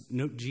note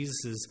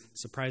Jesus'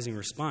 surprising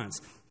response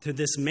to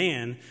this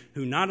man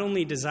who not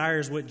only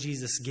desires what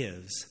Jesus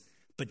gives,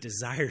 but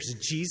desires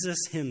Jesus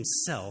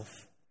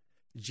himself.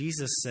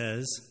 Jesus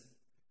says,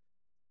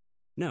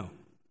 no.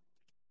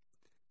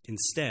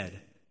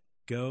 Instead,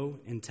 go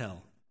and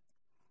tell.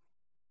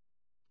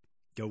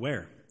 Go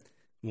where?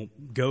 Well,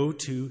 go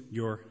to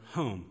your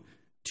home.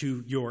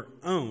 To your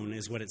own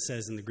is what it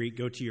says in the Greek.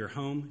 Go to your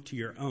home, to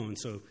your own.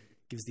 So it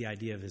gives the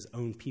idea of his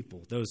own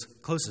people, those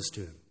closest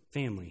to him,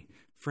 family,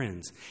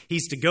 friends.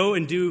 He's to go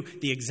and do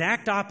the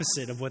exact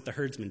opposite of what the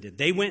herdsmen did.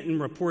 They went and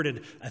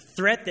reported a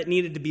threat that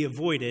needed to be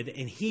avoided,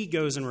 and he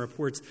goes and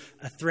reports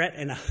a threat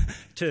and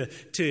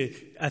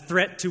a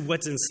threat to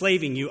what's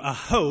enslaving you, a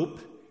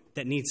hope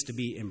that needs to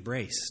be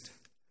embraced.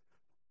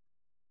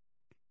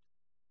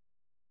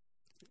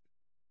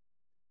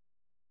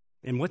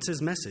 And what's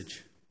his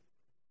message?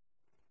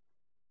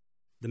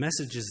 The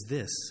message is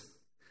this: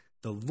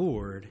 the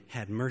Lord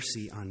had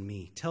mercy on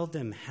me. Tell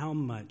them how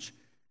much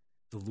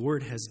the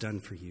Lord has done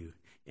for you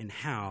and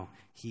how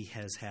he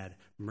has had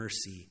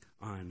mercy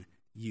on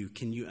you.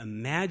 Can you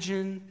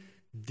imagine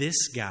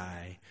this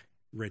guy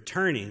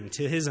returning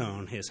to his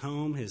own, his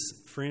home,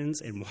 his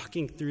friends, and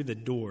walking through the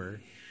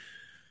door?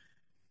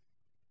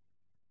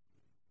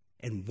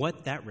 And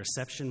what that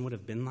reception would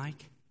have been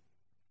like?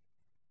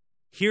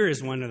 Here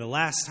is one of the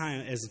last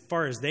time, as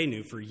far as they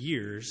knew, for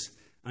years,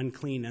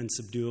 unclean,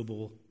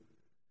 unsubduable,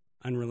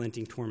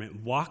 unrelenting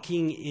torment,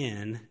 walking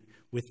in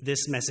with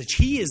this message.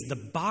 He is the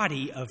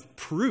body of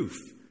proof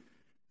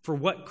for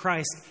what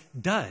Christ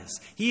does.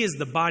 He is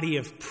the body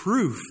of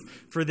proof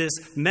for this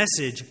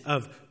message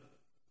of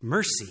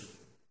mercy.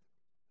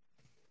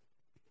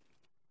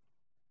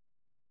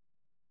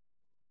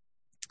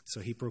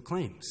 So he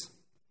proclaims.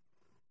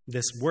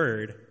 This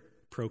word,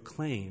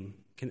 proclaim,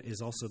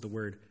 is also the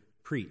word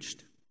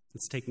preached.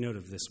 Let's take note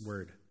of this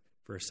word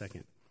for a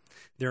second.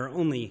 There are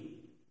only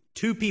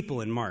two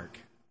people in Mark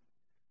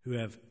who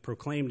have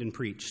proclaimed and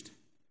preached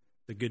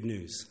the good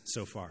news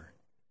so far: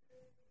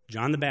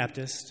 John the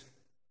Baptist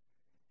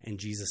and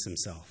Jesus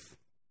himself.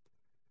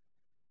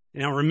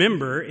 Now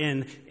remember,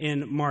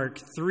 in Mark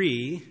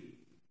 3,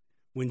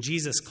 when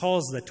Jesus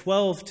calls the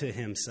 12 to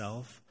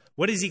himself,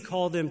 what does he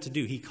call them to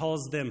do? He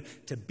calls them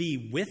to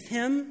be with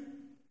him,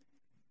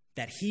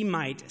 that he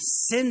might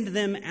send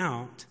them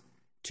out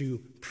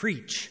to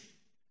preach.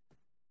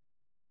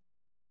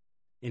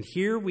 And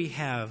here we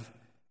have,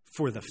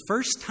 for the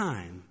first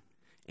time,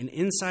 an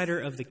insider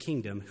of the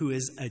kingdom who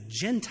is a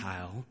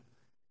Gentile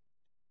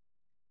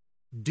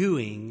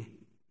doing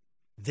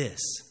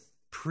this,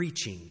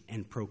 preaching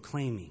and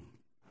proclaiming.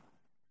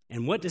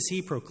 And what does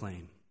he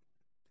proclaim?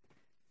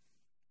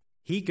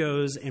 He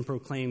goes and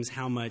proclaims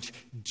how much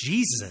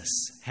Jesus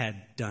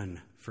had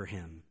done for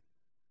him.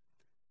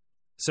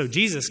 So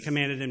Jesus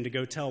commanded him to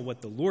go tell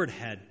what the Lord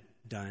had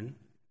done.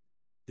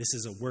 This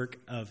is a work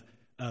of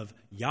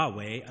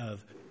Yahweh,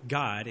 of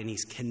God, and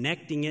he's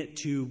connecting it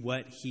to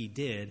what he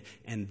did.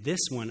 And this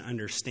one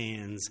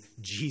understands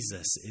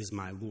Jesus is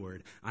my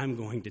Lord. I'm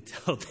going to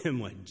tell them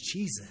what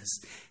Jesus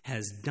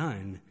has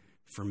done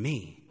for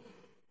me.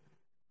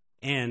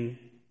 And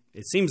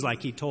it seems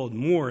like he told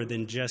more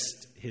than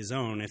just his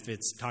own. If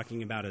it's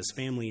talking about his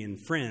family and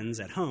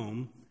friends at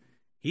home,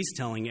 he's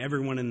telling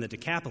everyone in the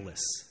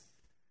Decapolis.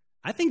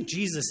 I think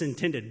Jesus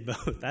intended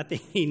both. I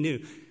think he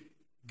knew,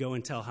 go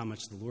and tell how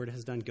much the Lord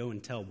has done. Go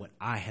and tell what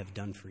I have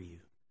done for you.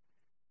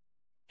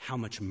 How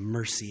much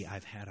mercy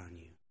I've had on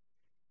you.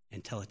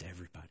 And tell it to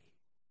everybody.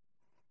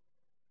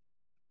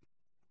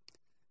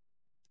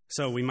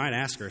 So we might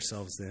ask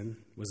ourselves then,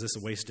 was this a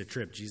wasted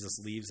trip?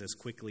 Jesus leaves as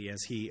quickly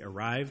as he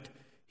arrived.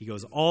 He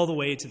goes all the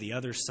way to the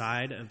other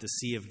side of the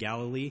Sea of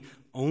Galilee,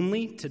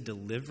 only to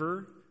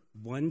deliver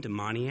one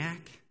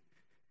demoniac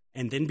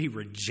and then be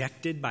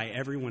rejected by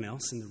everyone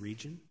else in the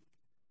region?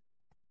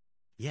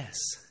 Yes,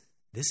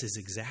 this is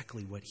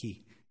exactly what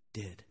he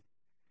did.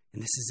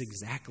 And this is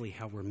exactly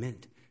how we're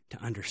meant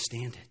to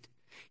understand it.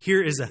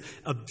 Here is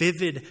a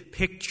vivid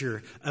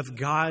picture of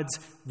God's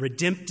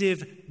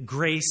redemptive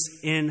grace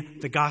in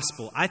the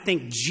gospel. I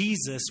think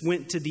Jesus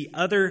went to the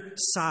other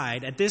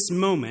side at this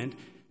moment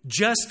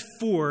just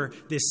for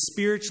this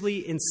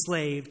spiritually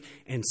enslaved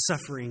and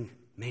suffering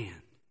man.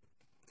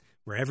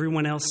 Where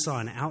everyone else saw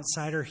an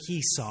outsider,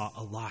 he saw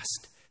a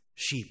lost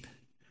sheep.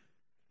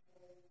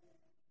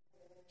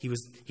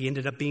 He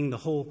ended up being the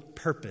whole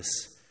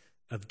purpose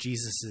of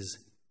Jesus'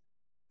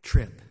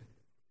 trip.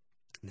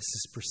 And this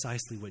is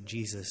precisely what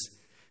Jesus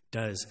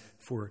does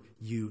for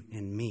you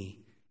and me.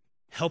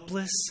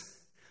 Helpless,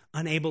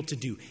 unable to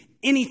do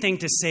anything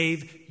to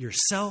save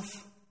yourself,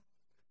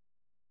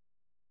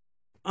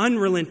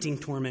 unrelenting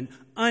torment,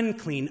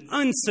 unclean,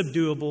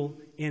 unsubduable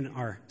in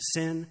our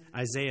sin.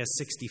 Isaiah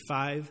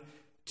 65,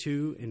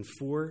 2 and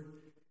 4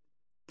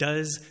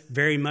 does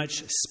very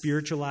much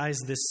spiritualize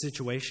this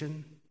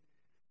situation.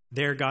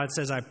 There, God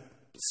says, I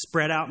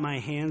spread out my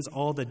hands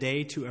all the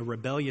day to a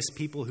rebellious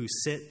people who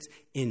sit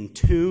in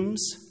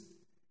tombs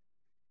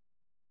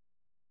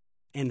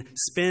and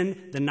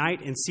spend the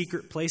night in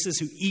secret places,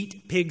 who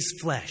eat pig's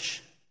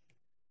flesh.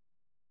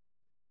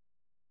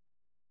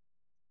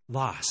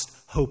 Lost,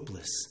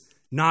 hopeless,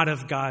 not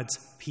of God's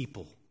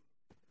people.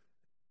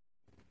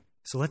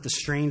 So let the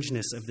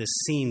strangeness of this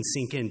scene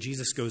sink in.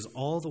 Jesus goes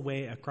all the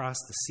way across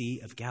the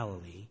Sea of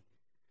Galilee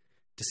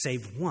to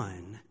save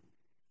one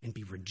and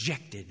be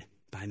rejected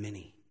by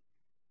many.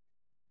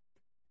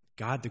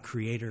 God, the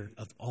creator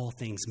of all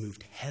things,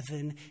 moved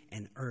heaven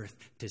and earth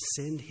to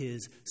send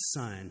his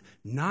Son,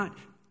 not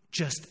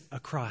just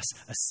across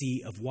a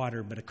sea of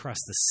water, but across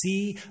the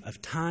sea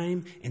of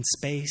time and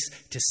space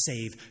to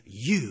save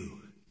you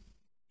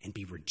and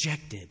be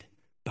rejected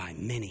by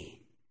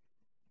many,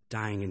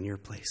 dying in your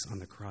place on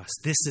the cross.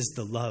 This is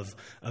the love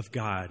of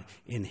God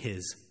in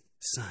his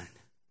Son.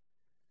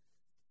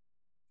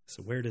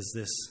 So where does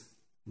this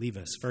leave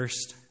us?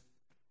 First,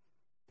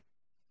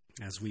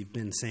 as we've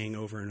been saying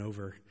over and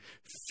over,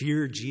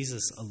 fear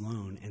Jesus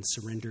alone and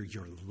surrender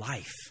your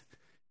life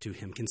to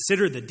him.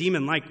 Consider the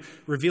demon-like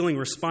revealing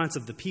response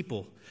of the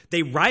people.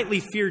 They rightly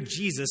feared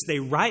Jesus. They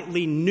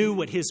rightly knew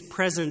what his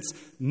presence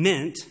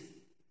meant.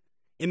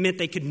 It meant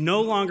they could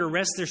no longer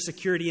rest their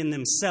security in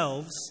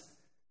themselves.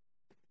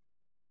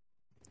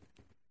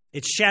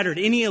 It shattered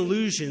any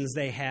illusions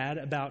they had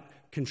about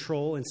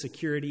control and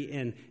security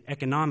in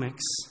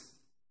economics,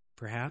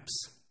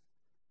 perhaps,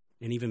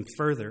 and even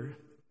further.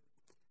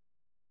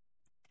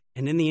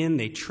 And in the end,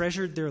 they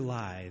treasured their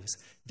lives.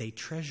 They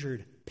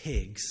treasured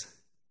pigs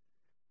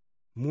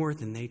more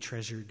than they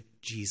treasured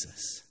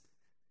Jesus,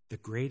 the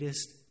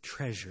greatest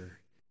treasure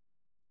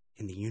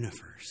in the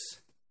universe.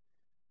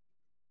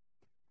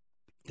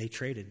 They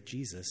traded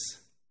Jesus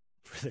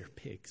for their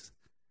pigs.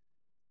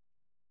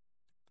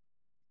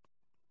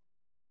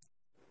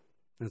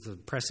 That's a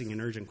pressing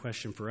and urgent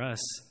question for us,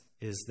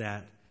 is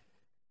that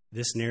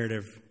this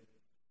narrative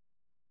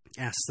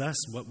asks us,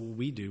 what will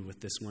we do with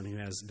this one who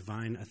has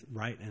divine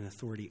right and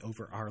authority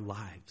over our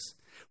lives?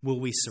 Will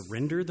we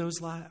surrender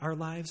our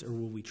lives, or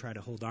will we try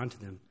to hold on to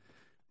them?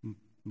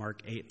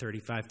 Mark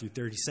 8:35 through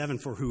 37,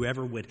 for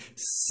whoever would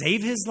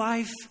save his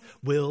life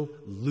will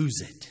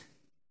lose it.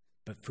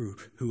 But for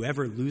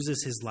whoever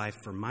loses his life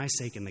for my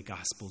sake and the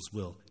gospel's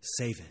will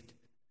save it.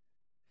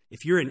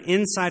 If you're an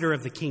insider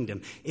of the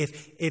kingdom,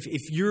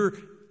 if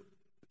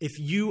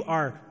you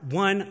are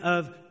one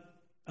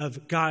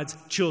of God's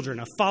children,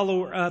 a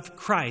follower of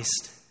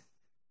Christ,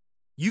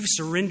 you've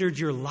surrendered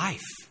your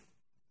life.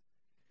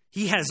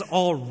 He has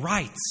all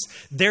rights.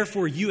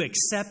 Therefore, you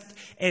accept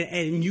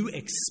and you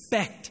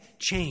expect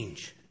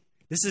change.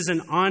 This is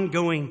an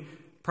ongoing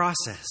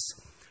process.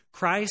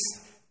 Christ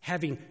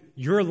having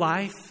your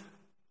life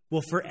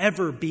will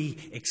forever be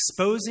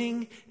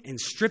exposing and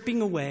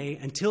stripping away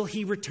until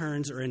he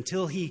returns or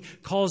until he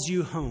calls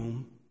you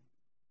home.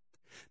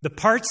 The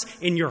parts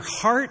in your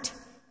heart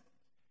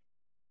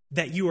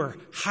that you are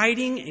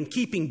hiding and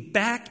keeping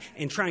back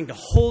and trying to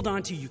hold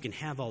on to, you can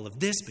have all of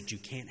this, but you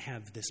can't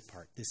have this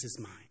part. This is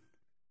mine.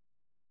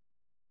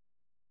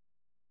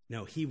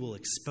 No, he will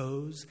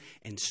expose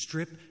and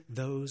strip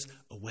those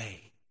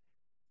away.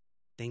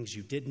 Things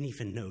you didn't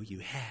even know you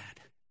had.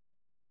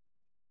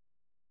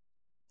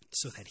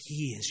 So that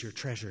he is your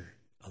treasure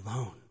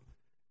alone.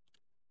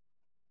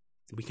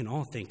 We can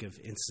all think of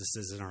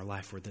instances in our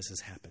life where this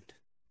has happened.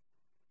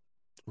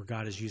 Where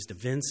God has used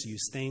events,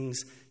 used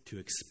things to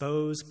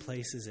expose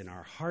places in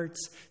our hearts,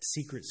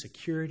 secret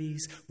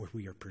securities, where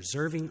we are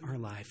preserving our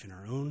life in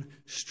our own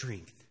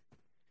strength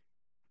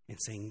and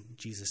saying,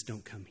 Jesus,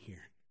 don't come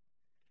here.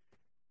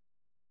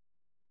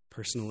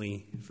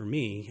 Personally, for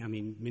me,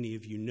 many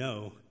of you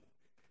know,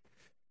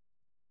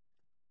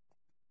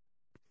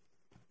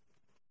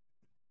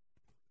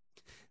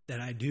 that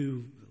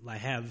I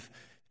have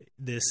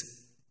this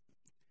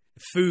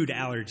food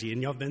allergy,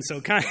 and y'all have been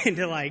so kind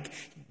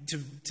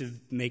to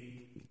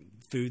make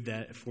food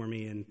that for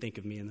me and think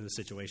of me in those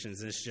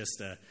situations. It's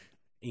just a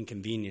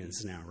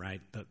inconvenience now,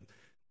 right?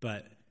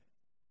 But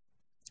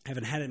I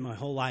haven't had it my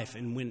whole life,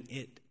 and when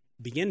it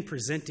began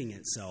presenting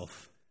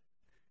itself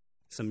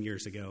some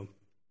years ago,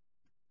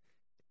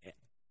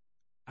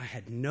 I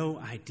had no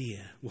idea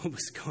what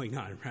was going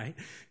on, right?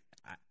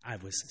 I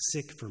was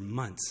sick for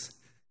months.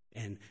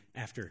 And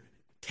after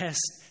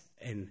test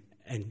and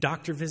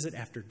doctor visit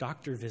after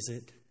doctor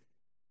visit,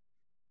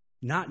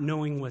 not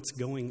knowing what's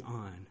going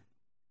on,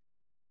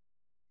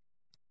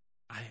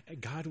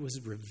 God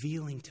was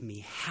revealing to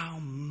me how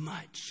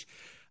much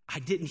I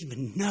didn't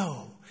even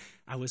know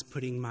I was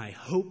putting my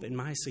hope and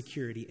my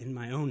security in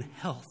my own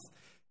health.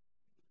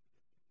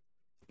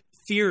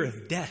 Fear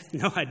of death.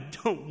 No, I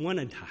don't want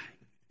to die.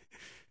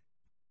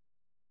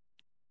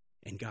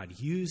 And God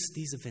used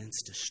these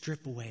events to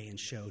strip away and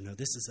show, no,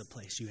 this is a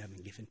place you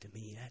haven't given to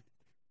me yet.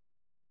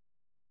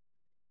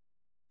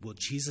 Will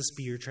Jesus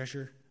be your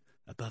treasure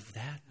above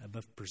that,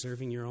 above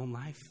preserving your own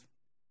life?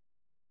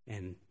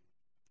 And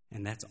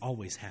that's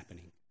always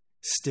happening,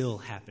 still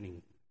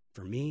happening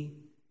for me,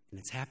 and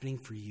it's happening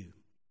for you.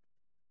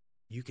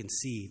 You can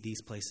see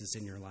these places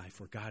in your life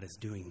where God is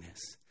doing this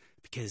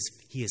because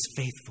he is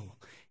faithful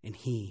and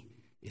he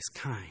is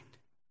kind.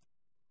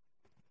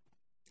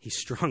 He's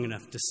strong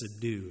enough to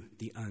subdue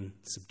the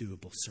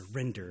unsubduable.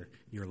 Surrender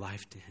your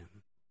life to him.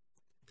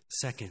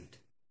 Second,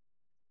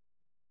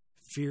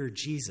 fear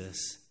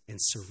Jesus and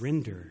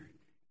surrender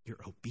your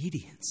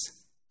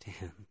obedience to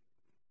him.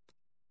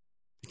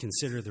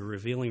 Consider the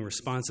revealing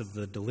response of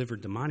the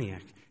delivered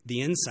demoniac,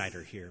 the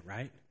insider here,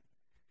 right?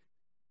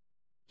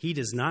 He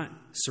does not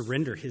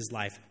surrender his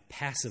life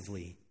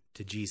passively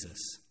to Jesus.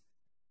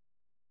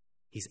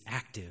 He's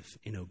active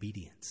in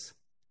obedience.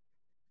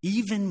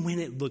 Even when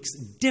it looks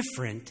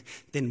different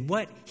than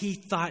what he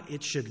thought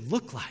it should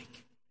look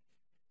like.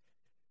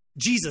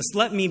 Jesus,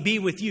 let me be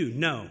with you.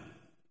 No.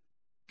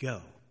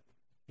 Go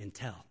and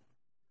tell.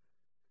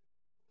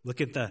 Look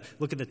at the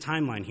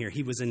timeline here.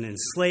 He was an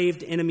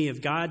enslaved enemy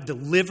of God,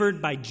 delivered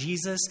by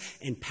Jesus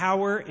in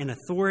power and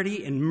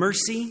authority and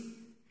mercy.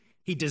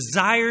 He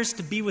desires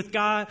to be with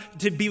God,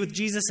 to be with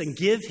Jesus and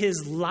give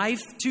his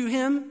life to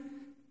him.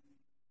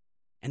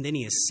 And then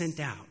he is sent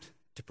out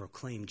to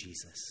proclaim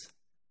Jesus.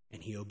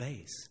 And he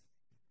obeys.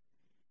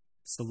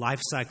 It's the life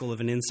cycle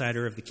of an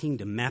insider of the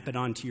kingdom. Map it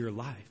onto your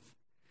life.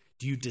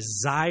 Do you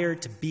desire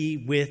to be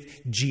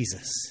with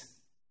Jesus?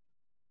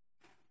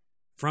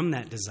 From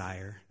that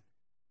desire,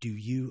 do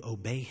you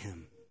obey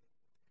him?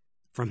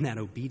 From that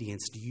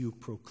obedience, do you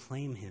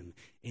proclaim him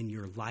in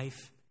your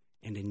life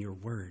and in your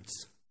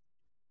words?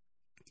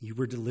 You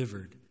were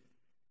delivered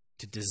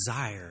to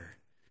desire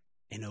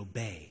and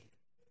obey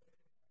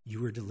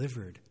You were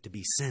delivered to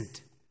be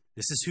sent.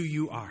 This is who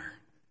you are.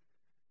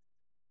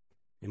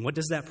 And what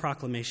does that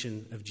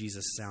proclamation of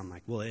Jesus sound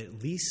like? Well, it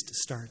at least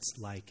starts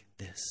like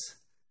this.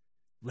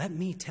 Let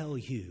me tell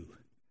you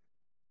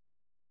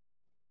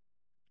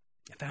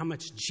of how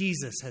much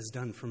Jesus has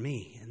done for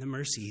me and the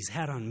mercy he's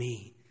had on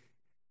me.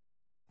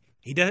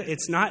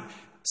 It's not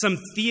some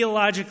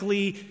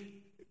theologically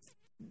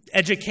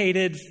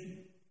educated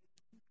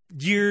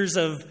years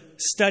of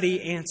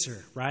study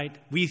answer, right?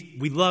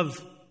 We love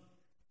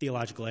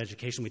theological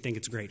education. We think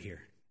it's great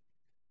here,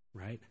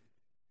 right?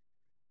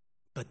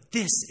 But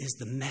this is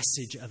the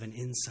message of an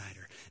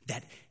insider.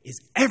 That is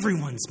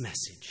everyone's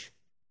message.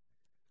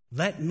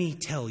 Let me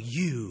tell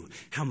you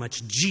how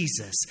much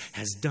Jesus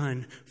has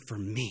done for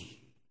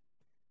me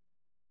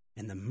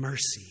and the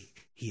mercy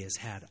he has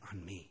had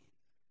on me.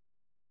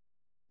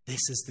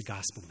 This is the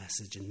gospel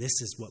message, and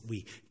this is what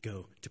we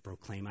go to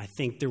proclaim. I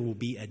think there will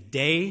be a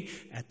day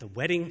at the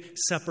wedding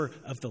supper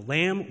of the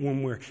Lamb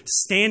when we're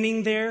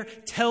standing there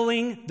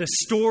telling the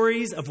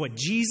stories of what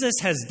Jesus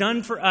has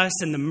done for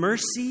us and the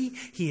mercy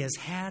he has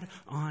had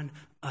on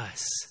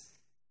us.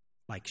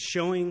 Like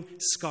showing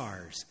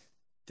scars.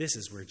 This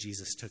is where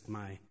Jesus took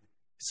my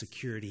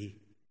security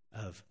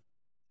of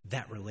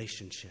that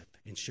relationship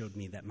and showed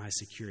me that my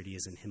security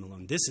is in him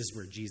alone. This is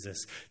where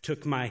Jesus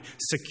took my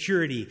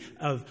security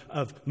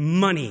of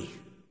money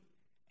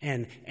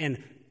and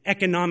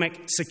economic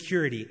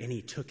security, and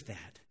he took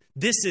that.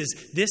 This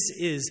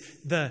is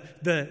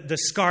the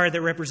scar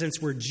that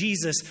represents where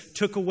Jesus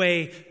took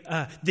away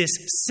this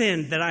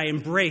sin that I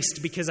embraced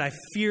because I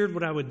feared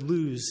what I would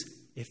lose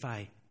if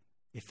I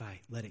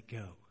let it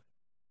go.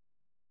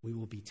 We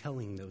will be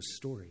telling those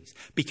stories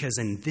because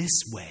in this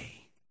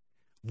way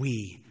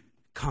we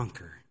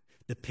conquer.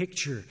 The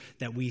picture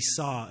that we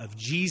saw of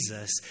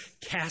Jesus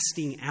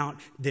casting out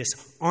this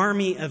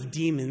army of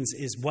demons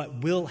is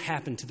what will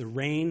happen to the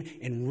reign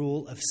and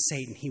rule of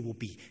Satan. He will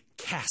be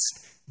cast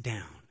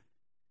down.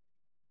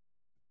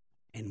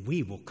 And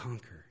we will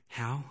conquer.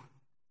 How?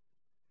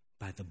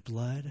 By the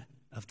blood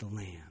of the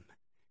Lamb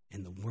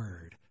and the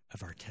word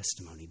of our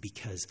testimony,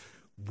 because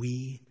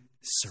we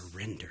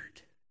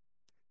surrendered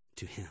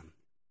to him.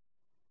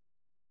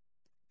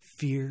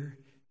 Fear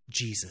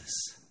Jesus.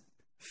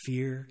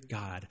 Fear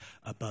God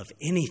above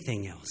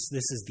anything else.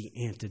 This is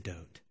the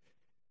antidote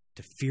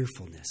to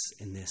fearfulness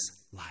in this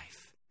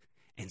life.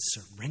 And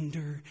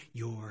surrender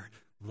your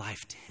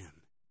life to him.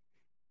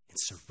 And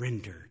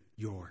surrender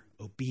your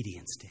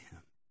obedience to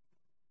him.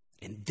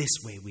 In this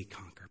way we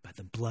conquer, by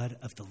the blood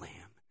of the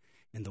Lamb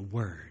and the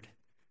word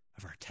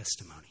of our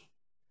testimony.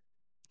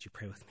 Would you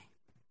pray with me?